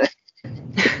 you're in,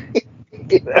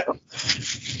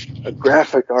 a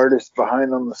graphic artist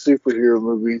behind on the superhero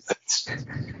movies.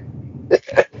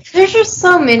 There's just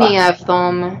so many of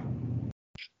them.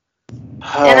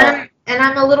 And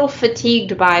I'm a little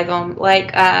fatigued by them.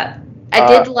 Like I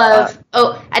did love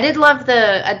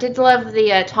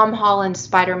the Tom Holland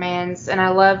Spider-Mans, and I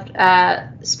loved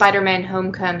Spider-Man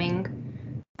Homecoming.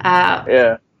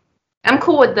 Yeah. I'm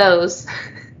cool with those.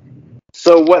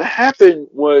 So what happened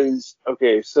was,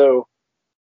 so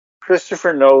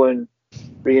Christopher Nolan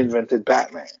reinvented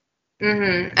Batman.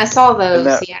 I saw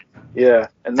those. Yeah,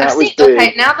 and that was big.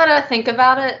 Okay, now that I think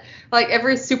about it, like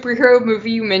every superhero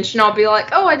movie you mention, I'll be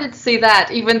like, oh, I did see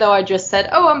that, even though I just said,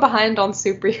 oh, I'm behind on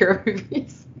superhero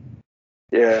movies.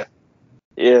 Yeah.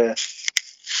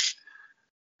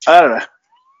 I don't know.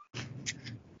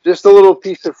 Just a little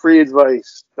piece of free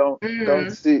advice. Don't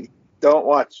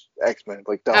watch X-Men.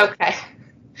 Like, don't. Okay.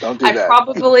 Don't do that. I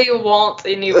probably won't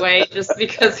anyway, just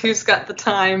because who's got the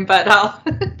time? But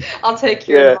I'll take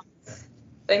your advice.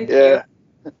 Thank you.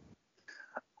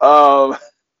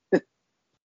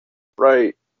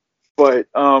 Right. But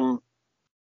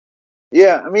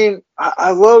yeah. I mean,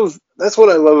 I love. That's what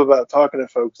I love about talking to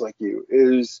folks like you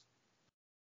is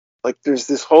like there's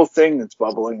this whole thing that's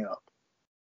bubbling up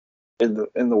in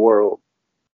the world.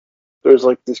 There's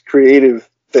like this creative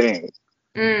thing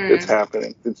that's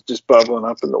happening. It's just bubbling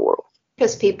up in the world.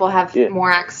 Because people have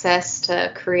more access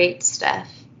to create stuff.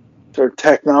 Or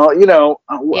technology, I'm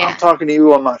talking to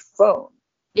you on my phone.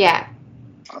 Yeah.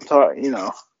 I'm talking,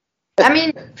 I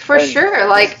mean, for sure,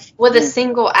 like with a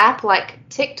single app like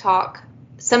TikTok,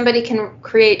 somebody can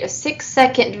create a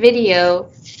 6-second video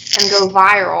and go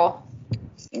viral.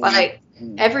 Like,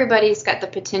 everybody's got the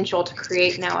potential to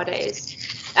create nowadays.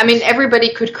 I mean,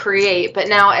 everybody could create, but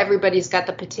now everybody's got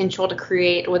the potential to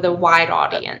create with a wide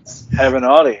audience. Have an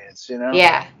audience,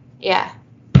 Yeah.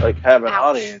 Like, have an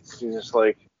audience. You're just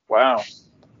like, wow.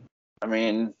 I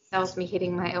mean... That was me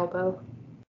hitting my elbow.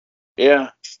 Yeah.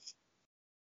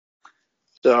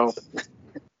 So,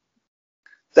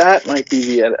 that might be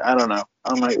the edit. I don't know.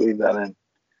 I might leave that in.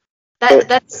 I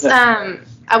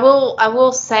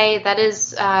will say that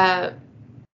is...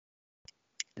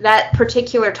 that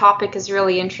particular topic is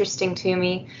really interesting to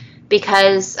me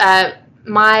because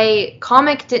my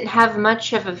comic didn't have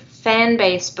much of a fan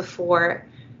base before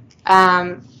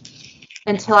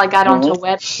until I got onto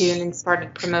Webtoon and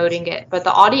started promoting it. But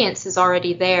the audience is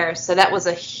already there, so that was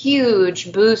a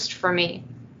huge boost for me.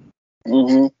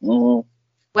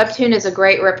 Webtoon is a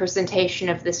great representation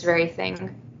of this very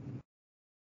thing.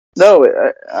 No,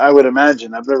 I would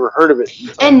imagine. I've never heard of it.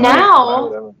 And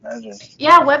now,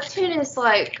 Webtoon is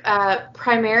like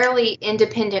primarily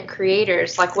independent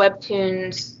creators. Like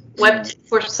Webtoons,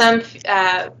 for some,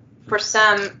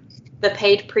 the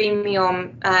paid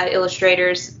premium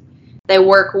illustrators, they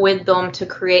work with them to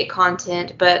create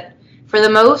content. But for the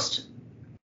most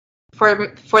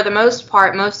part,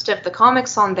 most of the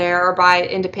comics on there are by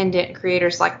independent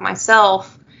creators like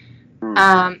myself,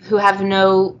 who have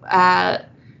no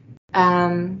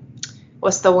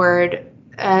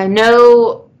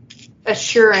no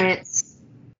assurance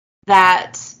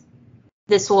that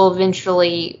this will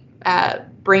eventually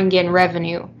bring in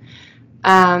revenue.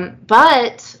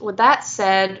 But with that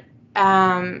said,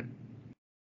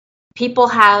 people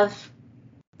have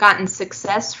gotten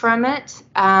success from it,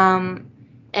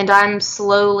 and I'm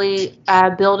slowly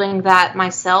building that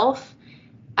myself.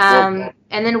 And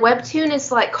then Webtoon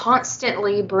is like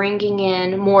constantly bringing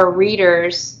in more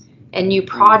readers and new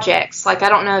projects. Like, I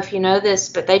don't know if you know this,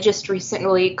 but they just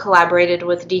recently collaborated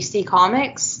with DC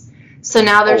Comics. So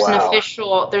now there's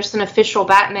an official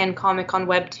Batman comic on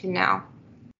Webtoon now.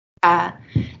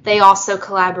 They also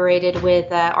collaborated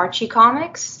with Archie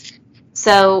Comics.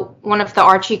 So one of the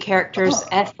Archie characters,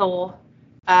 Ethel,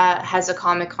 has a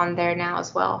comic on there now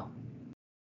as well.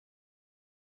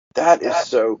 That is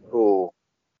so cool.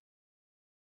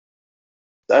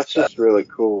 That's just really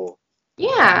cool.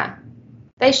 Yeah.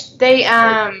 They should be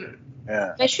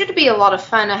a lot of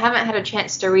fun. I haven't had a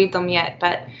chance to read them yet,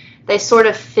 but they sort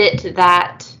of fit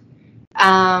that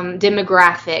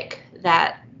demographic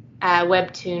that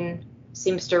Webtoon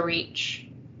seems to reach.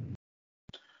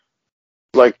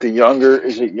 Like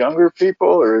is it younger people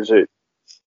or is it?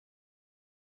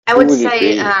 I would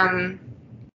say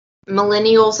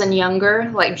millennials and younger,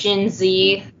 like Gen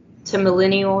Z to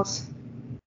millennials.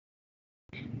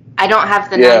 I don't have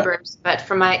the numbers, but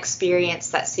from my experience,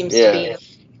 that seems to be.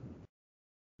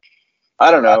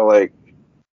 I don't know, like,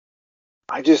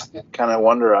 I just kind of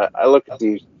wonder. I look at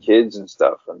these kids and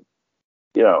stuff, and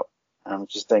I'm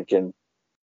just thinking,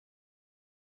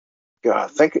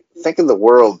 God, think of the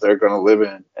world they're going to live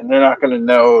in, and they're not going to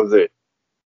know that.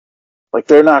 Like,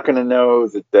 they're not going to know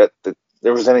that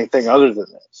there was anything other than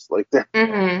this. Like,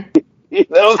 I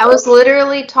was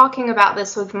literally talking about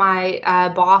this with my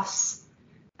boss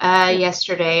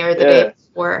yesterday or the day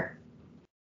before.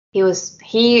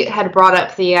 He had brought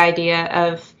up the idea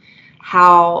of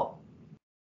how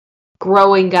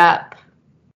growing up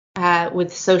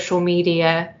with social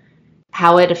media,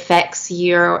 how it affects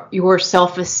your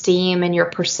self-esteem and your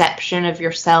perception of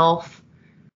yourself.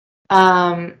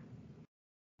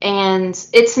 And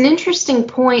it's an interesting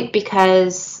point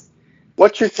because...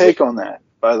 What's your take on that,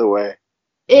 by the way?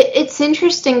 It's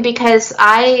interesting because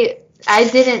I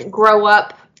didn't grow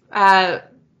up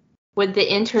with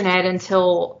the internet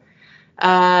until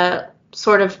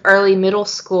sort of early middle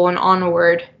school and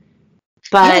onward.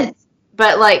 But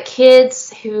like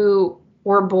kids who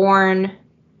were born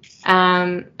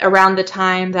around the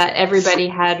time that everybody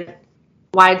had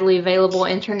widely available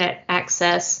internet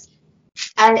access,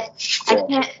 I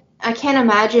can't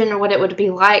imagine what it would be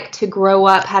like to grow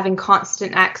up having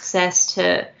constant access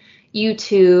to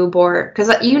YouTube, or because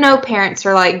parents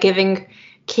are like giving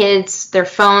kids their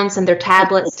phones and their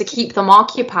tablets to keep them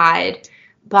occupied,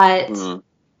 but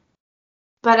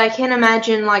I can't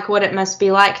imagine like what it must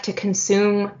be like to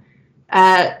consume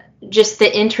just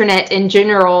the internet in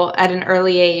general at an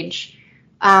early age.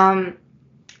 I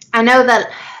know that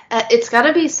it's got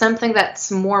to be something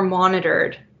that's more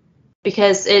monitored,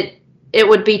 because it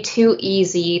would be too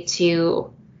easy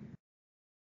to...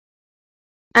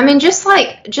 I mean, just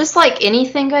like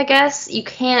anything, I guess, you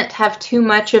can't have too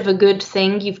much of a good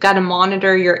thing. You've got to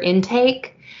monitor your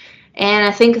intake. And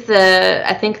I think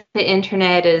the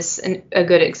internet is a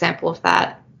good example of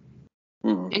that.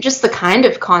 And just the kind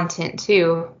of content,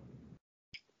 too.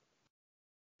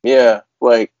 Yeah,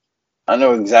 like, I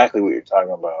know exactly what you're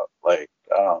talking about. Like,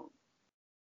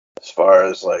 as far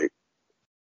as, like,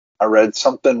 I read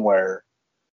something where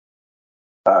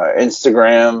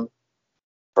Instagram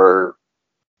for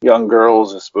young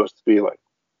girls is supposed to be like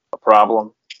a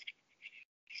problem.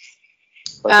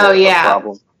 Like a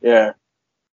problem. Yeah.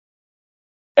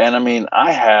 And I mean,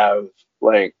 I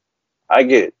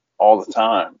get all the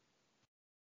time,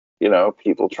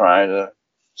 people trying to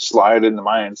slide into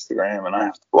my Instagram, and I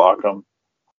have to block them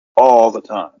all the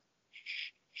time.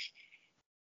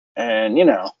 And,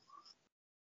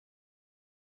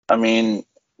 I mean,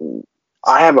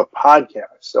 I have a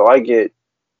podcast, so I get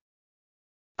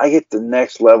the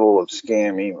next level of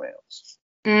scam emails.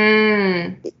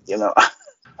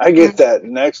 I get that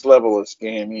next level of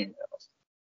scam emails.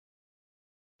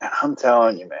 And I'm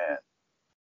telling you, man,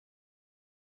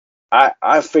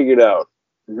 I figured out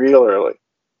real early,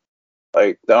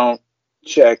 like, don't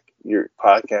check your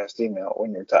podcast email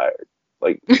when you're tired.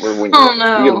 Like, or when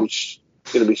you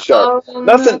gotta be sharp.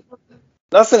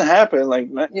 Nothing happened. Like,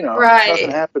 nothing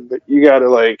happened. But you gotta,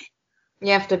 like,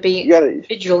 you have to be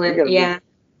vigilant.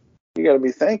 You gotta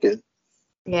be thinking.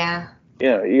 Yeah.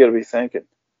 Yeah, you gotta be thinking.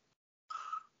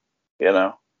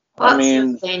 Lots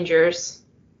of dangers.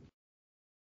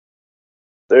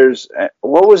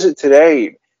 What was it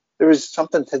today? There was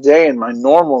something today in my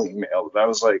normal email that I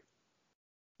was like,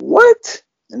 what?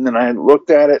 And then I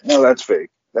looked at it. No, that's fake.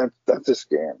 That's a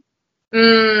scam.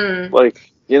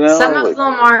 Like, some of them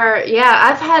are. Yeah,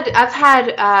 I've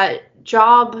had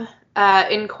job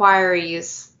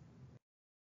inquiries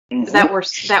that were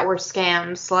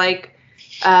scams, like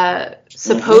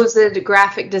supposed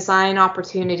graphic design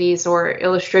opportunities or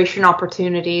illustration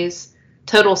opportunities,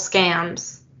 total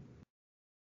scams.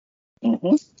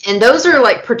 And those are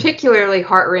like particularly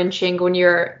heart-wrenching when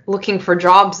you're looking for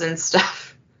jobs and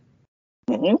stuff.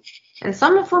 And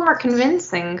some of them are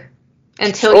convincing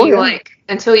until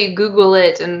you Google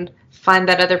it and find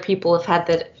that other people have had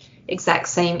the exact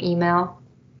same email.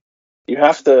 You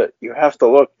have to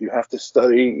look. You have to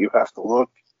study. You have to look.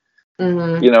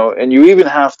 And you even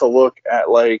have to look at,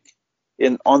 like,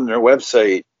 on their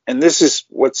website. And this is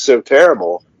what's so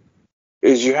terrible,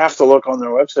 is you have to look on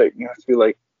their website and you have to be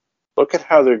like, look at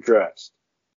how they're dressed.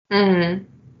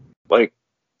 Like,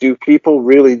 do people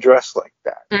really dress like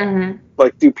that?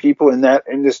 Like, do people in that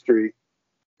industry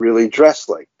really dress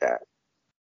like that?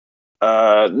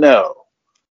 No.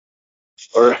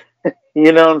 Or,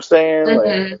 you know what I'm saying?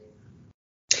 Like,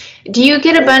 do you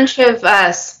get a bunch of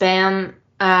spam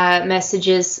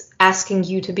messages asking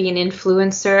you to be an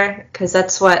influencer? Because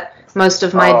that's what most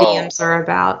of my Oh, DMs are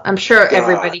about. I'm sure God.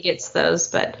 everybody gets those,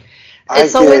 but I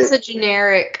it's always get, a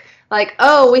generic, like,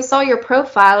 oh, we saw your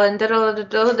profile and da da da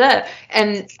da da.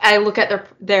 And I look at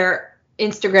their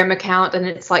Instagram account and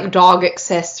it's like dog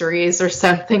accessories or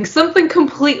something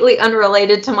completely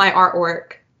unrelated to my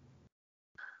artwork.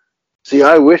 see,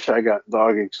 I wish I got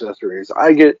dog accessories.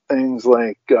 I get things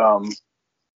like,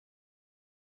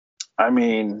 I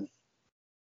mean,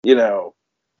 you know,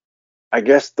 I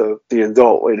guess the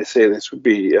adult way to say this would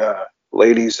be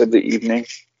ladies of the evening.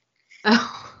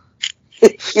 Oh.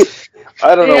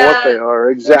 I don't know what Yeah, they are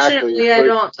exactly, fortunately,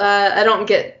 but I don't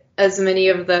get as many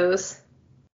of those.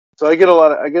 so I get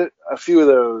a few of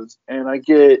those, and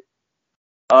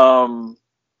um,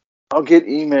 I'll get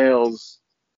emails,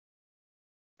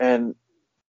 and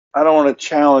I don't want to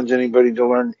challenge anybody to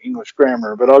learn English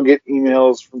grammar, but I'll get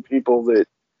emails from people that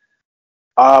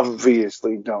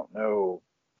obviously don't know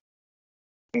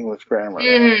English grammar,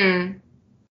 Mm,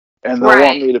 and they'll want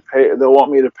right. me to pay. They'll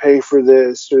want me to pay for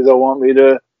this, or they'll want me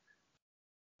to,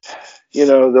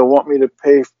 they'll want me to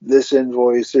pay this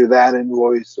invoice or that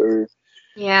invoice, or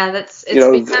Yeah, you it's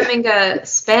know, becoming a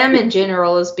spam in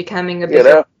general is becoming a you bigger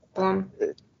know problem.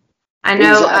 I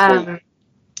know. exactly.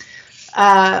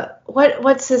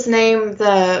 What's his name?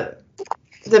 The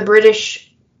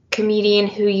British comedian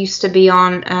who used to be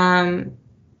on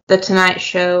the Tonight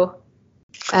Show.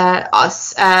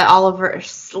 Oliver.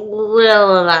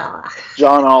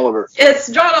 John Oliver.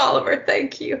 It's John Oliver.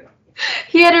 Thank you.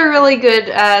 He had a really good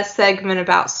segment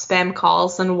about spam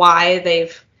calls and why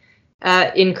they've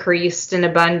increased in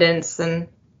abundance, and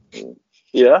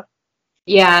Yeah.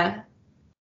 yeah,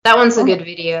 that one's a Huh. good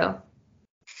video.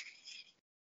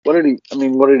 What did he? I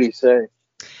mean, what did he say?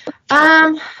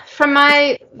 From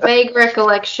my vague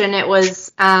recollection, it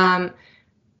was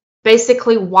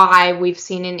basically why we've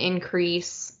seen an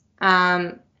increase.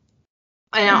 And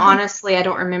honestly, I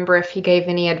don't remember if he gave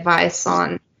any advice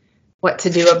on what to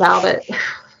do about it.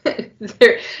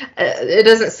 It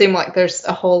doesn't seem like there's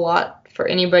a whole lot for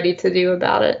anybody to do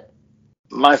about it.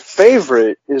 My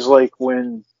favorite is like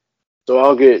when,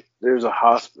 so there's a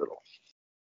hospital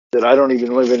that I don't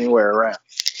even live anywhere around.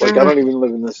 Like I Mm-hmm. don't even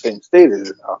live in the same state as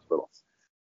this hospital.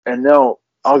 And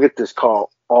I'll get this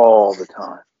call all the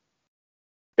time.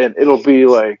 And it'll be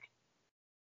like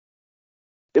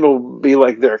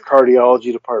their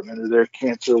cardiology department or their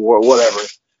cancer or whatever.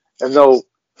 And they'll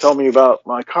tell me about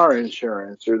my car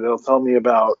insurance, or they'll tell me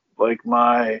about like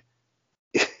my,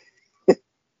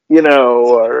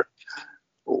 or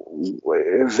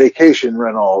vacation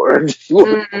rental, or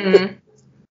Mm-hmm.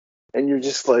 and you're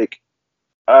just like,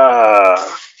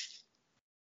 ah,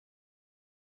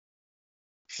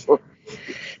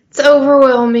 It's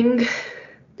overwhelming.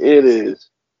 it is,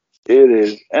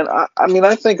 and I mean,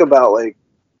 I think about like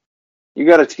you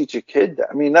got to teach a kid that.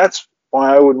 I mean, that's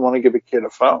why I wouldn't want to give a kid a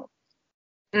phone.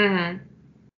 Mm-hmm.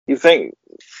 You think,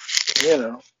 you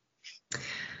know,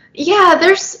 Yeah,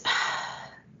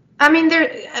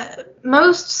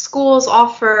 most schools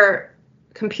offer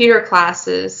computer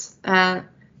classes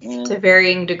mm, to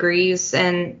varying degrees,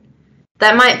 and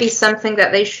that might be something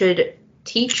that they should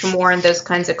teach more in those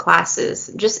kinds of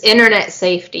classes. Just internet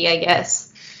safety, I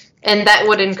guess. And that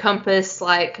would encompass,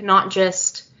 like, not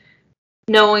just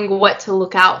knowing what to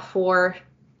look out for,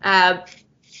 uh,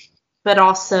 but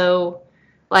also,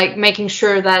 like, making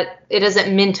sure that it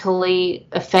doesn't mentally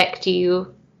affect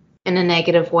you in a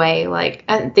negative way. Like,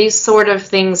 these sort of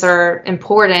things are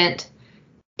important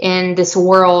in this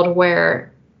world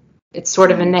where it's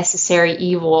sort of a necessary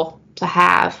evil to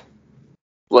have.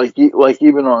 like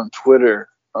even on Twitter,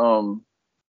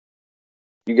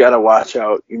 you got to watch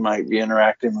out. You might be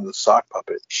interacting with a sock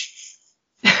puppet.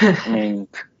 I mean,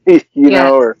 Yeah.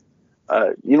 or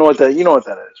you know what that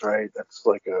is, right? That's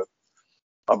like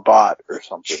a bot or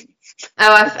something.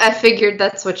 Oh, I figured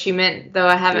that's what you meant, though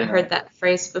I You haven't know, heard that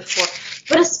phrase before.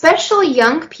 But especially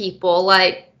young people,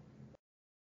 like,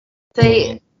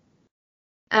 they,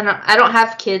 I don't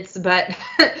have kids, but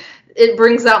it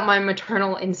brings out my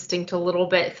maternal instinct a little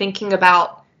bit, thinking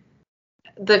about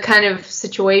the kind of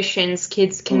situations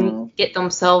kids can mm-hmm, get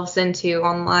themselves into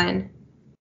online.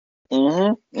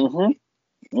 mm-hmm,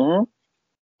 mm-hmm, mm-hmm,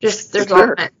 Just, for there's all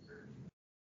sure, kind,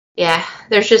 yeah,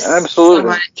 there's just so absolutely.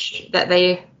 much that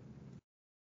they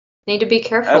need to be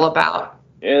careful about.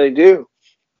 Yeah, they do.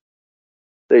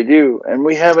 They do. And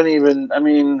we haven't even, I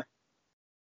mean,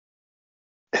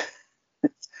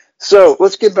 so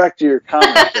let's get back to your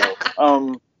comment though.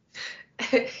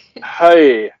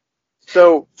 Hey,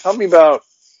 so tell me about,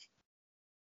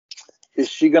 is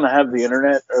she going to have the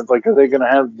internet, or like, are they going to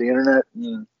have the internet,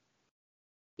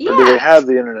 or do they Yeah. have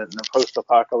the internet in a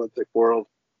post-apocalyptic world?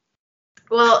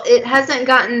 Well, it hasn't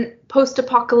gotten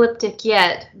post-apocalyptic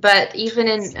yet, but even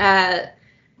in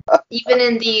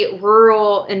the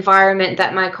rural environment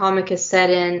that my comic is set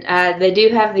in, they do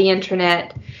have the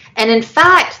internet. And in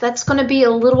fact, that's going to be a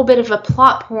little bit of a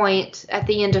plot point at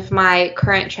the end of my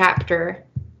current chapter.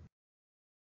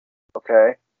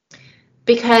 Okay.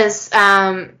 Because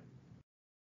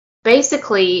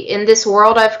basically, in this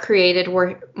world I've created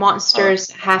where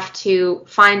monsters have to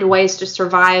find ways to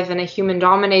survive in a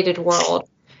human-dominated world,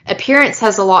 appearance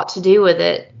has a lot to do with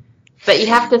it. But you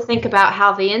have to think about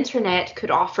how the internet could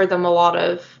offer them a lot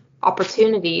of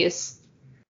opportunities.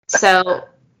 So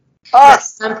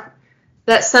that's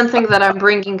something that I'm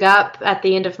bringing up at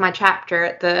the end of my chapter,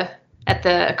 at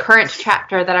the current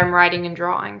chapter that I'm writing and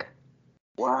drawing.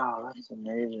 Wow, that's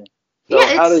amazing. So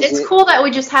yeah, it's cool that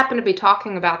we just happen to be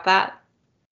talking about that.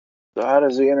 So how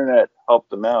does the internet help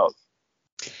them out?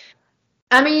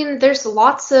 I mean, there's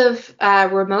lots of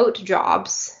remote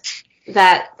jobs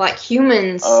that like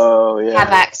humans have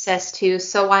access to,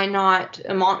 so why not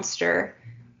a monster?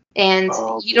 And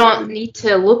you don't need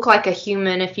to look like a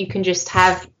human if you can just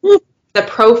have the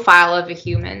profile of a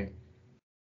human.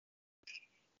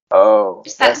 Oh,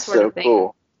 just that sort of thing.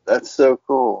 Cool. That's so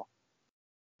cool.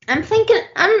 I'm thinking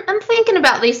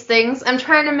about these things. I'm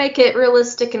trying to make it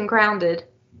realistic and grounded.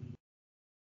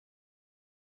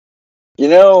 You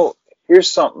know, here's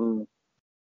something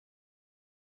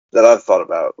that I've thought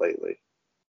about lately.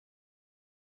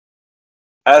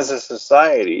 As a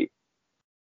society,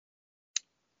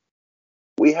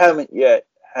 we haven't yet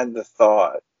had the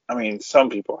thought. I mean, some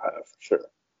people have, for sure.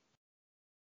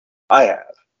 I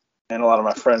have, and a lot of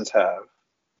my friends have,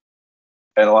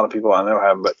 and a lot of people I know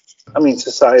have, but I mean,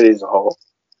 society as a whole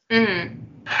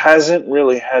hasn't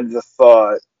really had the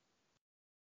thought,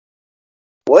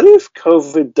 what if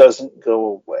COVID doesn't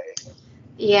go away?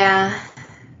 Yeah.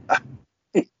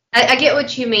 I get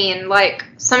what you mean. Like,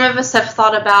 some of us have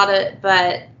thought about it,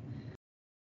 but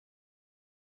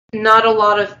not a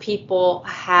lot of people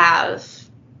have.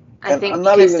 I think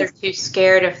because they're too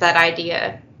scared of that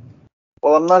idea.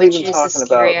 Well, I'm not even talking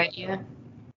about... idea.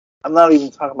 I'm not even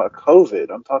talking about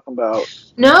COVID. I'm talking about...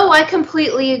 No, I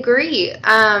completely agree.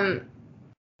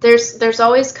 There's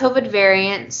always COVID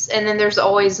variants, and then there's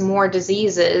always more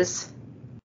diseases.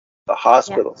 The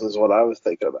hospitals is what I was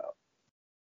thinking about.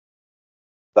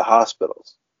 The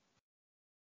hospitals.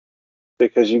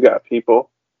 Because you got people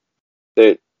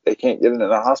that they can't get into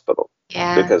the hospital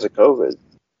because of COVID.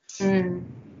 You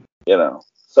know.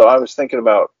 So I was thinking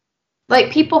about...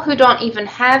 Like people who don't even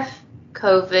have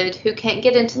COVID, who can't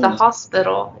get into the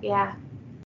hospital. Yeah.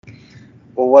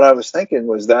 Well, what I was thinking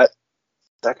was that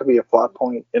could be a plot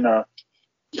point in a...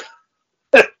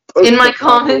 in my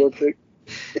comic.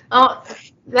 Oh,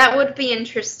 that would be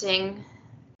interesting.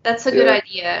 That's a good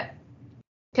idea.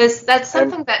 Because that's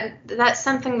something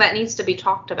that needs to be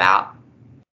talked about.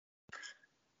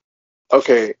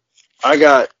 Okay,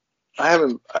 I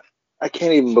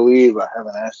can't even believe I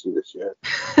haven't asked you this yet.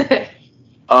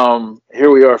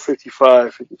 Here we are,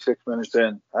 55, 56 minutes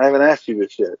in. I haven't asked you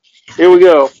this yet. Here we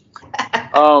go.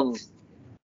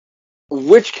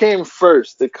 Which came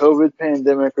first, the COVID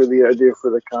pandemic or the idea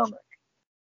for the comic?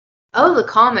 Oh, the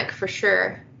comic for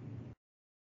sure.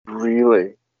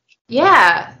 Really?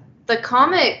 Yeah, the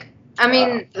comic. I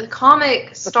mean, the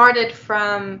comic started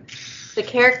from the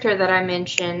character that I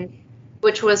mentioned,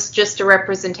 which was just a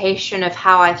representation of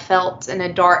how I felt in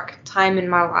a dark time in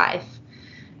my life.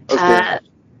 Okay.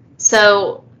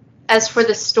 So, as for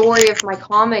the story of my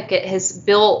comic, it has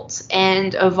built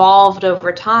and evolved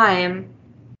over time.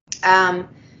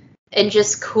 And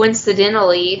just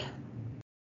coincidentally,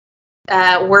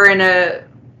 we're in a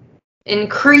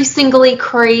increasingly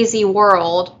crazy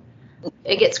world.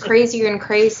 It gets crazier and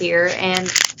crazier, and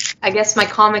I guess my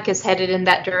comic is headed in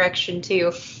that direction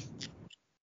too.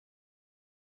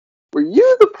 Were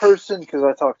you the person, because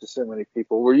I talked to so many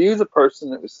people, were you the person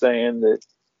that was saying that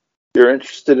you're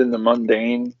interested in the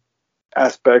mundane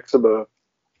aspects of a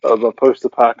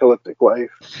post-apocalyptic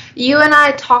life? You and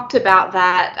I talked about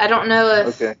that. I don't know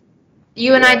if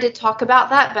you and I did talk about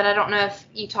that, but I don't know if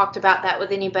you talked about that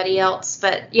with anybody else.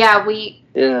 But yeah, we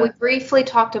briefly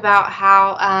talked about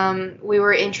how we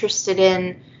were interested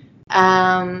in.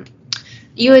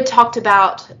 You had talked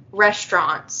about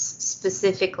restaurants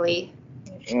specifically.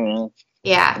 Mm-hmm.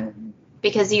 Yeah,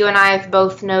 because you and I have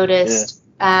both noticed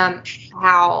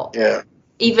how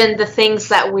even the things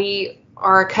that we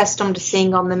are accustomed to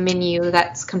seeing on the menu,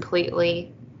 that's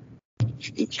completely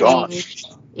changed.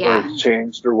 Yeah. Or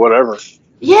changed or whatever.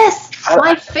 Yes!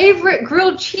 My favorite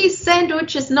grilled cheese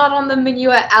sandwich is not on the menu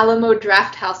at Alamo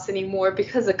Draft House anymore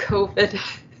because of COVID.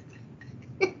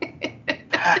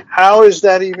 How is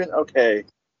that even okay?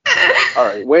 All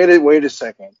right, wait a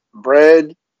second.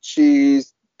 Bread,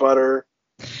 cheese, butter.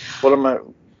 What am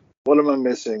I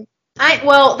missing?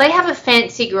 Well, they have a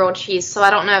fancy grilled cheese, so I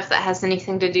don't know if that has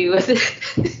anything to do with it.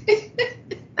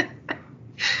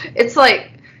 It's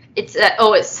like it's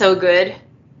so good.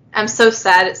 I'm so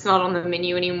sad it's not on the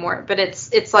menu anymore. But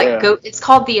it's like Yeah. goat. It's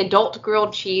called the adult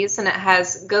grilled cheese, and it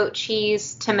has goat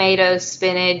cheese, tomatoes,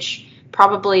 spinach,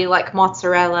 probably like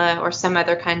mozzarella or some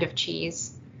other kind of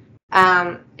cheese.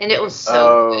 And it was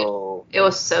so good. Oh, It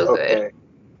was so good. okay.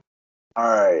 All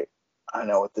right. I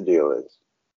know what the deal is.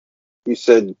 You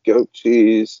said goat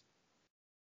cheese.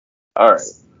 All right.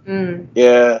 Mm,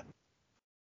 Yeah,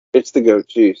 it's the goat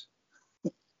cheese.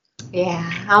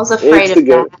 yeah, I was afraid It's the of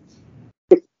goat.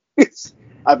 that.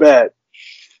 I bet.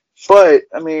 But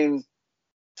I mean,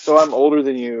 so I'm older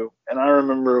than you, and I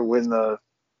remember when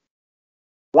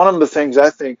one of the things I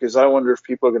think is I wonder if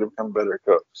people are going to become better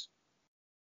cooks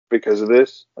because of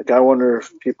this. Like, I wonder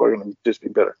if people are going to just be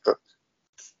better cooks.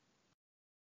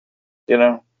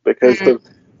 Because Mm,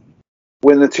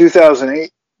 when the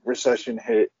 2008 recession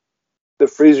hit, the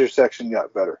freezer section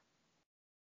got better.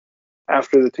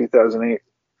 After the 2008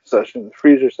 recession, the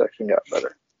freezer section got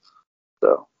better.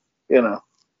 So, and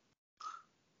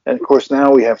of course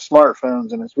now we have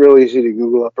smartphones, and it's real easy to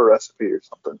Google up a recipe or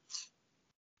something.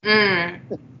 mm.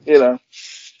 You know,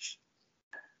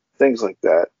 things like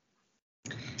that.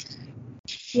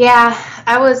 Yeah,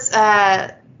 I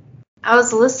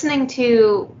was listening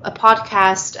to a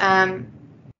podcast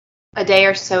a day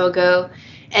or so ago,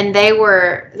 and they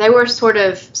were sort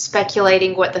of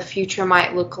speculating what the future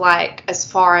might look like as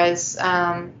far as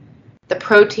the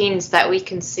proteins that we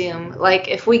consume. Like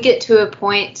if we get to a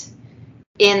point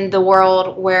in the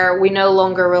world where we no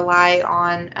longer rely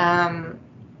on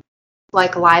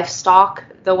like livestock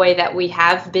the way that we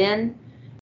have been,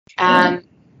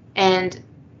 and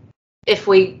if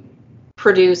we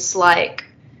produce like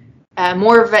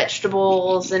more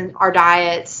vegetables in our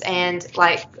diets and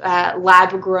like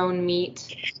lab grown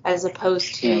meat as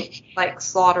opposed to like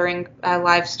slaughtering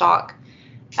livestock.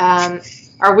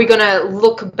 Are we going to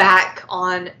look back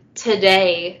on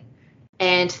today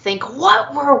and think,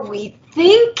 what were we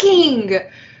thinking?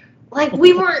 Like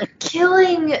we weren't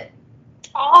killing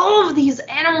all of these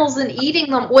animals and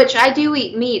eating them, which I do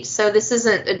eat meat, so this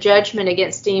isn't a judgment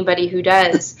against anybody who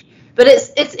does. But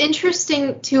it's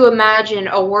interesting to imagine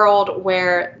a world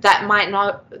where that might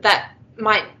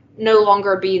no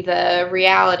longer be the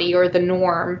reality or the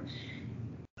norm.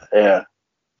 Yeah.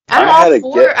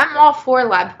 I'm all for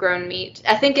lab grown meat.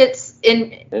 I think it's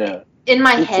in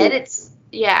my head. Too. It's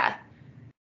yeah.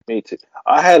 Me too.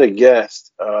 I had a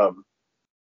guest.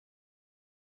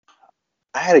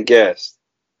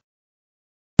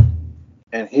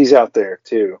 And he's out there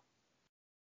too,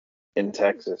 in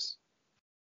Texas.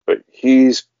 But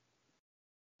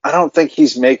I don't think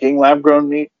he's making lab grown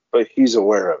meat, but he's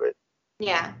aware of it.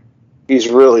 Yeah. He's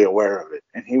really aware of it.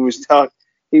 And he was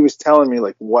telling me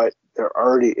like what they're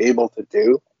already able to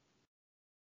do.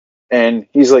 And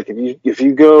he's like, if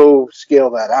you go scale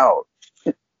that out,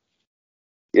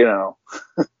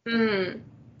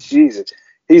 Jesus.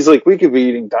 He's like, we could be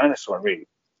eating dinosaur meat.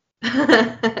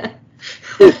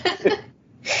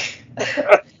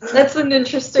 That's an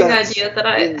interesting idea that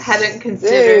I hadn't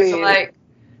considered. Like,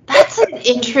 that's an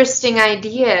interesting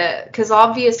idea because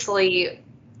obviously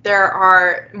there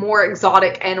are more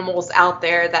exotic animals out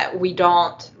there that we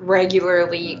don't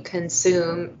regularly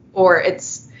consume, or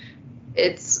it's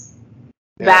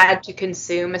bad to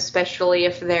consume, especially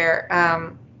if they're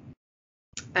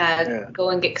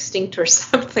going extinct or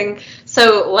something.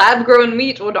 So lab-grown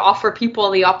meat would offer people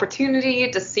the opportunity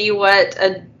to see what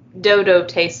a dodo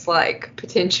tastes like,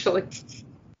 potentially.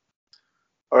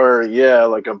 Or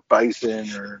like a bison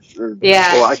or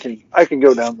yeah. Well, I can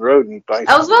go down the road and eat bison.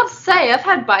 I was about to say I've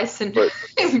had bison. But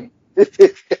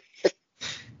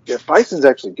yeah, bison's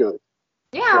actually good.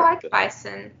 Yeah, I like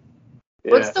bison.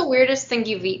 Yeah. What's the weirdest thing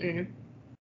you've eaten?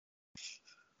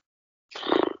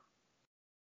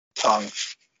 Tongue.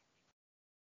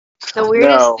 The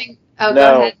weirdest thing. Oh,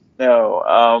 go ahead.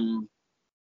 No.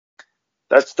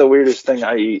 That's the weirdest thing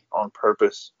I eat on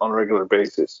purpose on a regular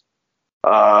basis.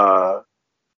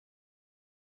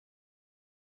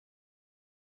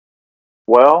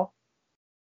 Well,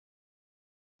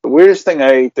 the weirdest thing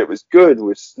I ate that was good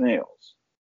was snails.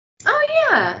 Oh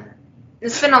yeah,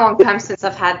 it's been a long time since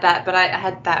I've had that, but I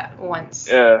had that once.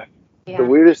 Yeah. The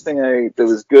weirdest thing I ate that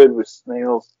was good was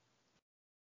snails.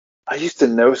 I used to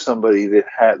know somebody that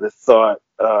thought,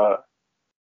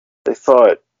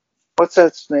 what's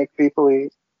that snake people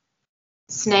eat?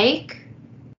 Snake?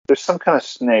 There's some kind of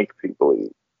snake people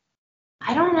eat.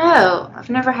 I don't know. I've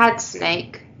never had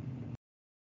snake.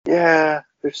 Yeah,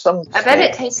 there's some I bet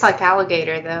snake. it tastes like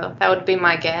alligator, though. That would be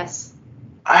my guess.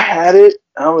 I had it.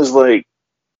 I was like,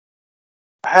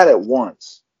 I had it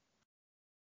once,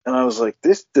 and I was like,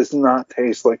 this does not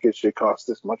taste like it should cost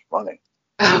this much money.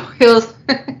 Oh, it was.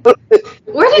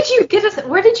 Where did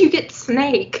you get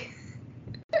snake?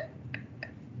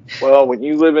 Well, when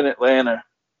you live in Atlanta,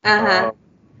 Uh-huh.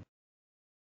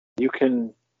 you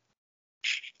can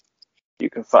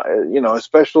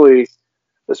find,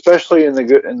 especially in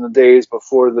the days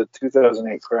before the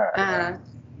 2008 crash,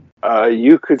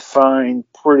 you could find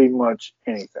pretty much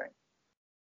anything.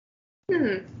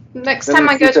 Next Then time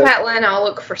the I go to Atlanta, I'll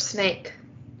look for snake.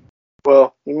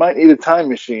 Well, you might need a time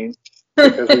machine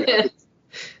because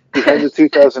we had the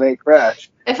 2008 crash.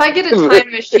 If I get a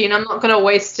time machine, I'm not going to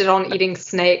waste it on eating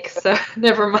snake, so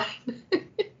never mind.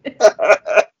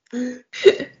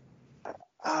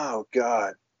 Oh,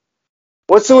 God.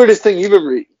 What's the weirdest thing you've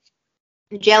ever eaten?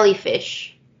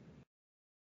 Jellyfish.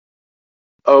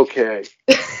 Okay.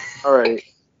 All right.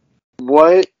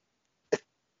 What?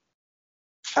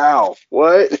 How?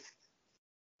 What?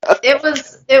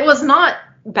 It was not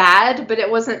bad, but it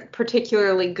wasn't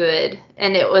particularly good.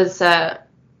 And it was,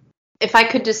 if I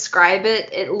could describe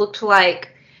it, it looked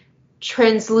like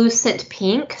translucent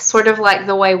pink, sort of like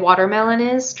the way watermelon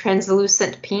is,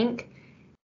 translucent pink.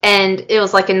 And it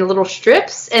was like in little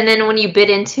strips, and then when you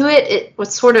bit into it, it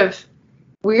was sort of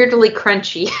weirdly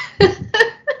crunchy.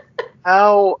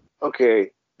 How?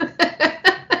 Okay. I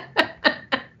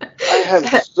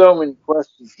have so many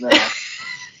questions now.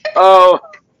 Oh.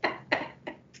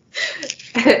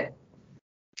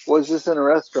 Was this in a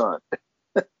restaurant?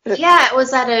 Yeah, it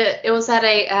was at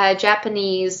a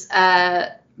Japanese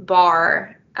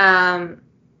bar.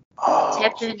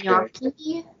 Teppanyaki?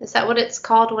 Okay. Is that what it's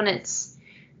called when it's?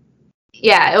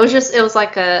 Yeah, it was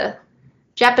like a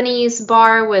Japanese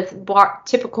bar with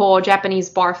typical Japanese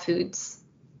bar foods.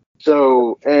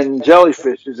 So, and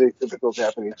jellyfish is a typical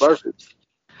Japanese bar food.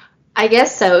 I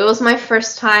guess so. It was my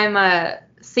first time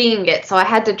seeing it, so I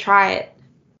had to try it.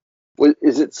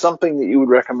 Is it something that you would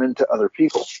recommend to other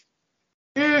people?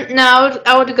 No,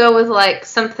 I would go with like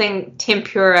something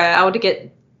tempura. I would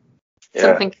get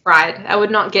something fried. I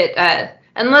would not get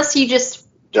unless you just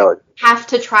have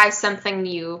to try something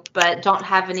new, but don't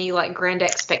have any like grand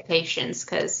expectations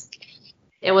because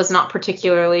it was not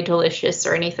particularly delicious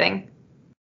or anything.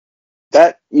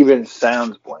 That even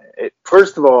sounds bland.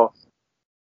 First of all,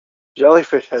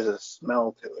 jellyfish has a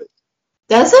smell to it.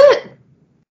 Does it?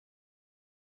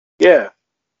 Yeah.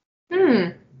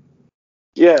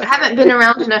 Yeah. I haven't been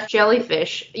around enough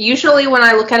jellyfish. Usually when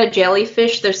I look at a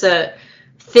jellyfish, there's a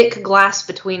thick glass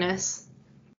between us.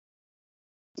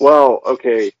 Well,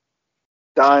 okay.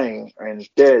 Dying and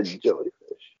dead jellyfish.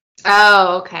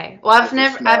 Oh, okay. Well,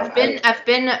 I've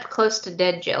been up close to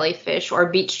dead jellyfish or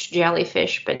beached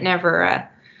jellyfish, but never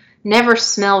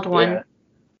smelled one.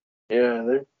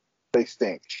 Yeah, they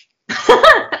stink.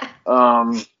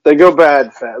 They go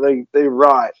bad fast. They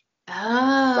rot.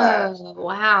 Oh, fast.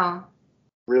 Wow.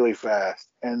 Really fast.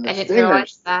 And I didn't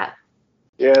realize that.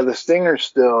 Yeah, the stinger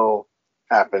still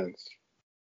happens.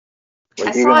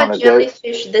 Like I saw a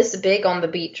jellyfish this big on the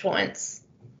beach once.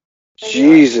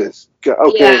 Jesus.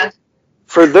 Okay. Yeah.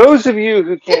 For those of you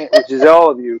who can't, which is all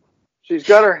of you, she's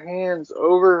got her hands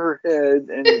over her head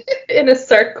and in a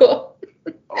circle.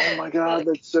 Oh my God,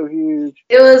 that's so huge.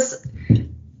 It was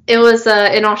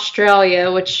in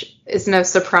Australia, which is no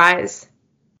surprise.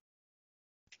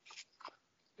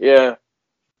 Yeah.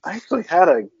 I actually had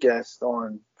a guest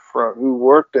on who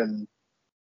worked in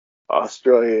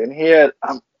Australia, and he had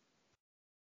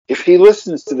if he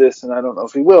listens to this, and I don't know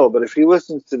if he will, but if he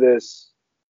listens to this,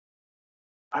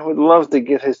 I would love to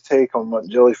get his take on what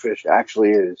jellyfish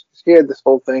actually is. He had this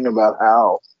whole thing about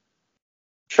how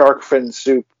shark fin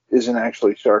soup isn't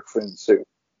actually shark fin soup.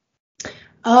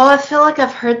 Oh, I feel like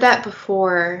I've heard that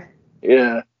before.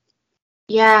 Yeah.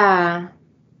 Yeah.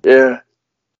 Yeah.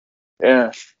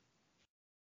 Yeah.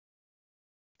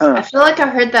 Huh. I feel like I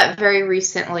heard that very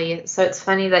recently, so it's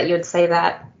funny that you would say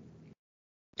that.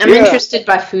 I'm interested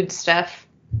by food stuff.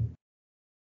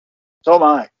 So am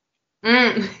I.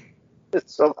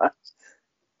 So am I.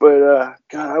 But,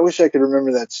 God, I wish I could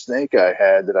remember that snake I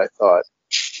had that I thought,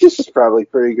 this is probably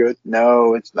pretty good.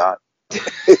 No, it's not.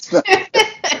 It's not.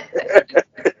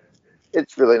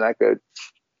 It's really not good.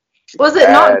 Was it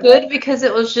not good because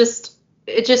it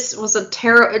just was a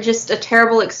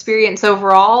terrible experience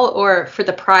overall, or for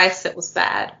the price it was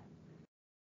bad?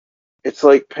 It's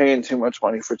like paying too much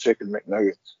money for chicken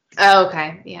McNuggets. Oh,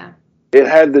 okay, yeah. It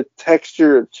had the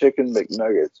texture of chicken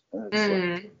McNuggets. And it's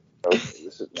like, okay,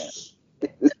 this is nasty.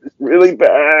 This is really really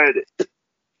bad.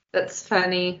 That's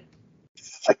funny.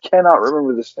 I cannot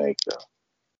remember the snake though.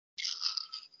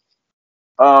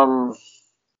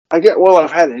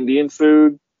 I've had Indian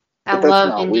food, I but that's love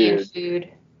not Indian weird.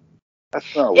 food.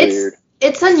 That's not weird.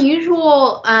 It's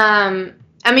unusual.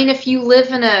 I mean, if you live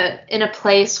in a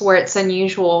place where it's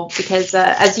unusual, because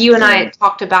as you and I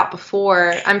talked about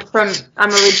before, I'm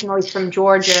originally from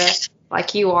Georgia,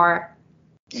 like you are.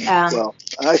 Well,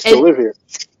 I still live here.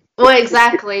 Well,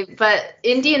 exactly, but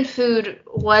Indian food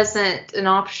wasn't an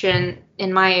option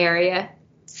in my area.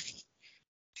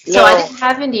 So I didn't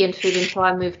have Indian food until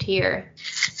I moved here.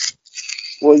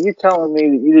 Well, you telling me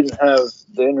that you didn't have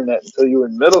the internet until you were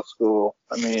in middle school?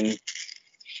 I mean,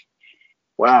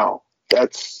 wow,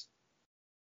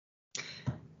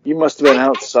 you must have been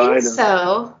outside. I think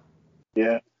so.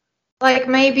 Yeah. Like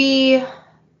maybe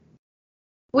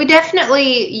we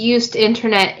definitely used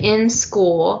internet in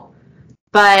school,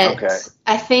 but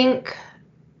I think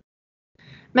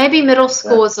maybe middle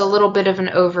school is a little bit of an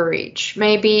overreach.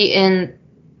 Maybe in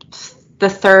the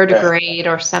third grade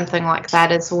or something like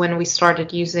that is when we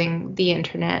started using the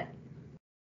internet.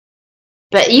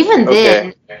 But even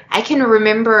then, I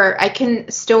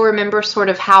can still remember sort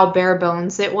of how bare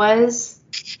bones it was.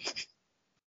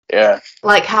 Yeah.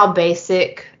 Like how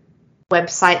basic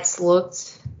websites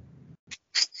looked.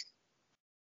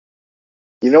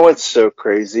 You know what's so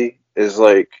crazy is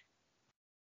like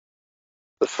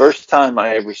the first time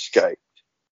I ever Skyped,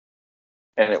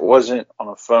 and it wasn't on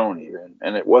a phone even,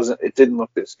 and it didn't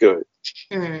look this good.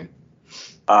 Mm.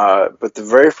 But the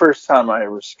very first time I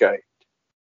ever Skyped,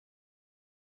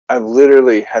 I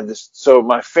literally had this. So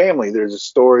my family, there's a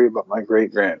story about my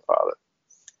great grandfather,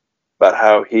 about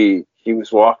how he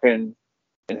was walking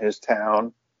in his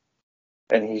town,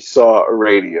 and he saw a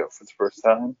radio for the first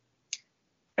time,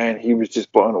 and he was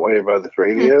just blown away by this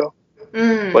radio.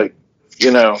 Mm. Like,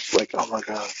 oh my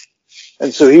God.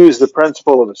 And so he was the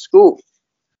principal of the school.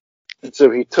 And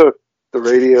so he took the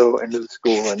radio into the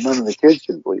school, and none of the kids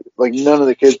could believe it. Like, none of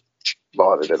the kids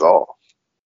bought it at all.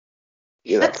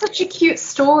 That's such a cute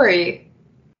story.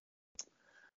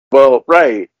 Well,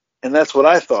 right. And that's what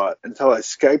I thought until I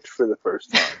Skyped for the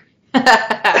first time.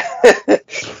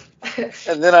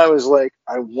 And then I was like,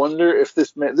 I wonder if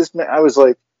this man, I was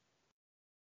like,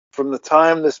 from the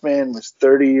time this man was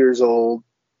 30 years old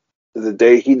to the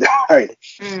day he died,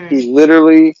 he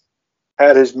literally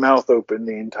had his mouth open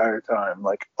the entire time.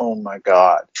 Like, oh my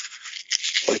God.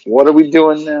 Like, what are we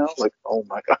doing now? Like, oh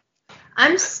my God.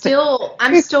 I'm still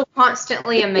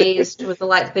constantly amazed with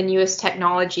the newest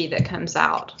technology that comes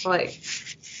out. Like,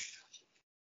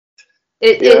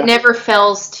 it never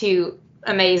fails to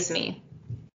amaze me.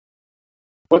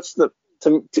 What's the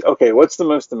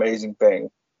most amazing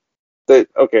thing?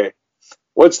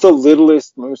 What's the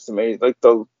littlest, most amazing, like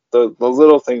the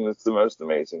little thing that's the most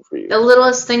amazing for you? The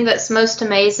littlest thing that's most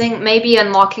amazing, maybe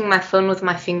unlocking my phone with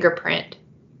my fingerprint.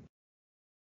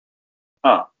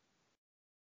 Huh.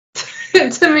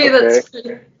 To me, that's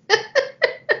pretty.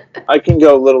 I can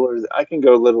go littler than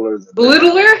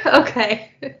littler?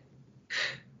 Okay.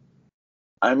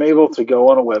 I'm able to go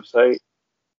on a website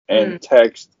and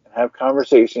text and have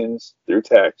conversations through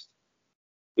text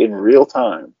in real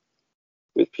time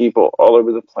with people all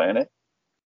over the planet.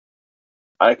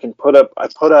 I put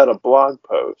out a blog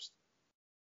post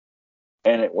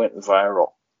and it went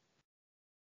viral.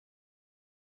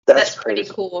 That's pretty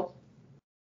cool.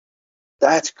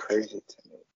 That's crazy to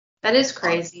me. That is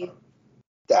crazy.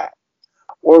 That.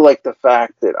 Or like the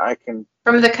fact that I can...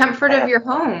 From the comfort of your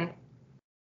home.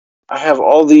 I have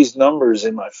all these numbers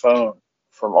in my phone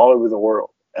from all over the world,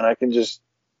 and I can just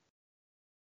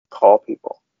call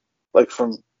people. Like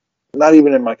from, not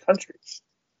even in my country.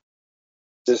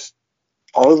 Just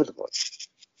all over the place.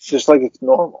 Just like it's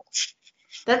normal.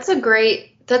 That's a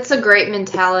great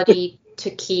mentality to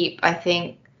keep, I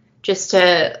think. Just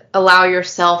to allow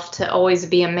yourself to always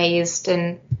be amazed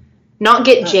and not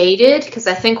get jaded, because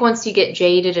I think once you get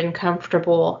jaded and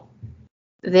comfortable,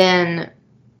 then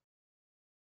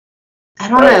I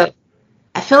don't know.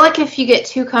 I feel like if you get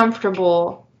too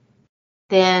comfortable,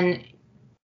 then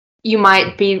you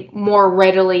might be more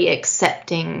readily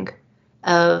accepting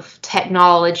of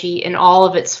technology in all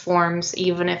of its forms,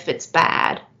 even if it's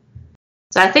bad.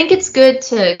 So I think it's good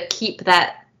to keep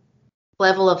that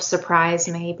level of surprise,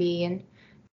 maybe, and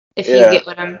if you get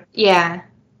what I'm... Yeah.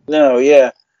 No,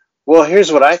 yeah. Well,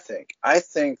 here's what I think. I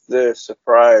think the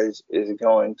surprise is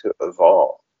going to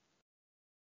evolve.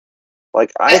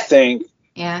 Like, I think...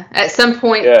 Yeah, at some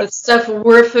point, the stuff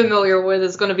we're familiar with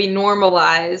is going to be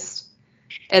normalized,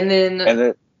 and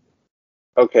then...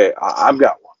 Okay, I've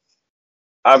got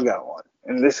one.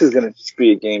 And this is going to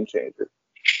be a game changer.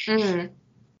 Mm.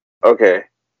 Okay.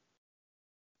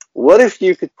 What if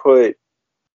you could put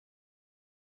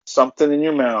something in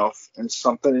your mouth and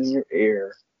something in your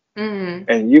ear, Mm.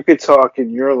 and you could talk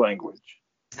in your language,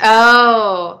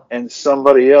 Oh. and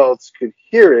somebody else could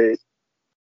hear it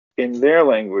in their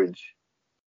language,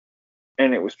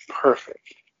 and it was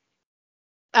perfect.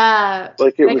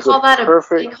 Like it They was a call that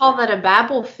perfect. a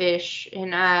babble fish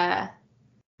in the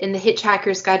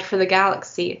Hitchhiker's Guide for the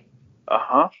Galaxy.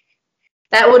 Uh-huh.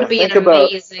 That would And be an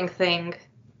amazing thing.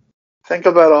 think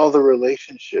about all the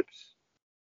relationships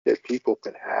that people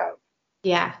could have.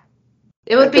 Yeah.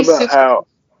 It would Think be about super how cool.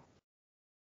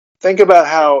 think about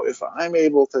how if I'm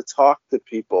able to talk to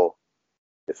people,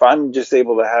 if I'm just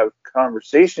able to have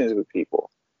conversations with people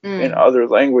in Mm. other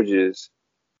languages,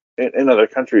 in other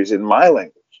countries, in my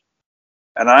language,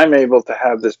 and I'm able to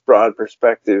have this broad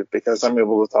perspective because I'm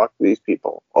able to talk to these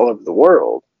people all over the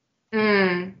world,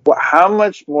 Mm. how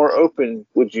much more open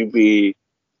would you be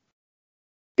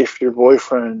if your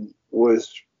boyfriend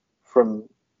was from,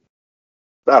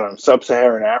 I don't know,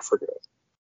 sub-Saharan Africa,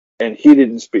 and he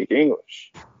didn't speak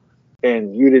English,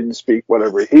 and you didn't speak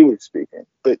whatever he was speaking,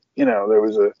 but there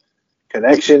was a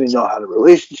connection, and y'all had a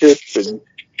relationship, and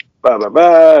blah blah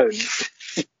blah.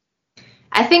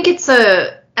 I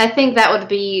think that would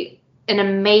be an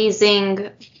amazing,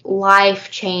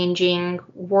 life-changing,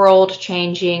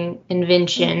 world-changing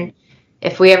invention.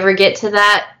 If we ever get to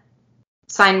that,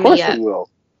 Of sign me course we up. will.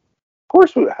 Of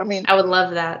course we. I mean, I would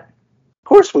love that. of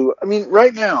course we will. I mean,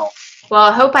 right now, Well,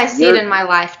 I hope I see it you're in my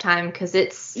lifetime because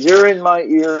it's. you're in my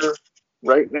ear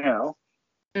right now.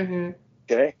 Mhm.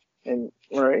 Okay, and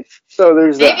right. So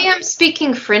there's Maybe that. I'm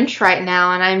speaking French right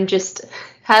now and I'm just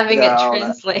having it No, no.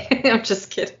 translate. I'm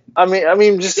just kidding. I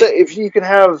mean, just say if you can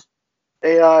have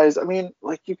AIs. I mean,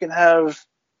 like you can have.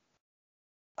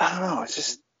 I don't know. It's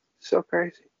just so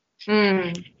crazy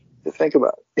Mm. to think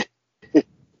about.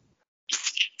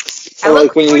 I Or look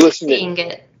like when you forward to listen to, seeing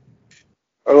it.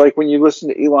 or like when you listen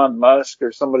to Elon Musk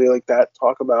or somebody like that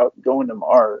talk about going to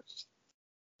Mars,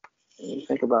 and you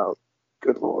think about,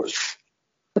 good Lord,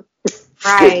 good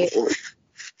Right. Lord,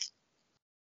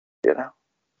 you know,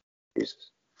 Jesus.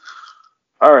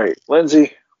 All right,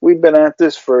 Lyndsey, we've been at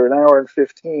this for an hour and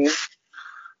 15. Is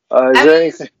I there mean,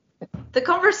 anything? the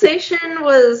conversation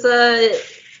was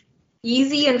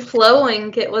easy and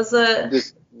flowing. It was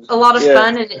Just a lot of yeah,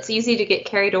 fun and it's easy to get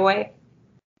carried away.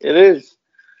 it is.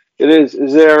 It is.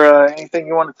 Is there anything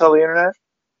you want to tell the internet?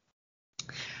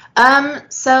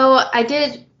 So I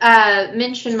did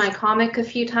mention my comic a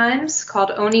few times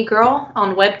called Oni Girl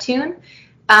on Webtoon.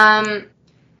 Um,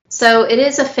 so it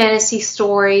is a fantasy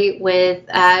story with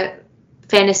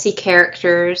fantasy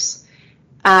characters,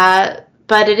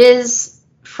 but it is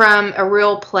from a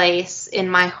real place in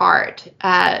my heart.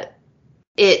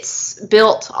 It's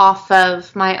built off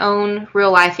of my own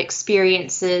real life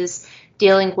experiences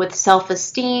dealing with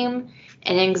self-esteem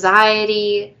and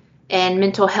anxiety and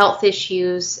mental health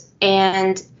issues.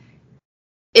 And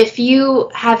if you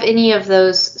have any of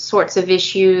those sorts of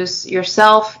issues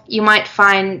yourself, you might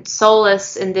find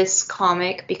solace in this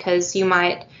comic because it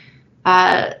might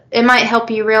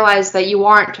help you realize that you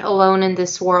aren't alone in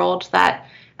this world, that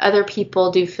other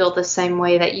people do feel the same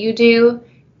way that you do.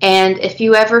 And if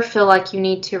you ever feel like you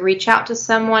need to reach out to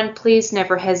someone, please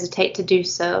never hesitate to do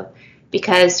so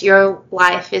because your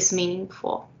life is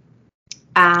meaningful.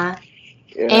 Uh,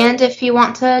 Yeah. and if you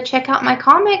want to check out my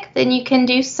comic, then you can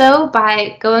do so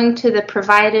by going to the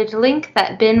provided link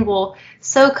that Ben will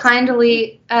so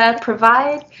kindly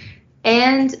provide.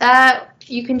 And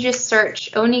you can just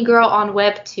search Oni Girl on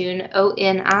Webtoon,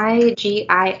 Onigirl.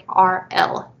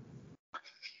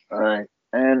 All right.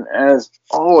 And as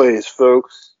always,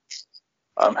 folks,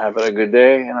 I'm having a good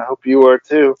day, and I hope you are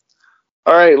too.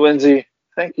 All right, Lyndsey,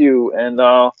 thank you, and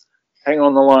I'll hang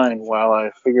on the line while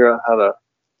I figure out how to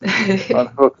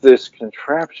unhook this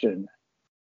contraption.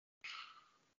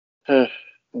 Let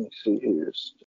me see here.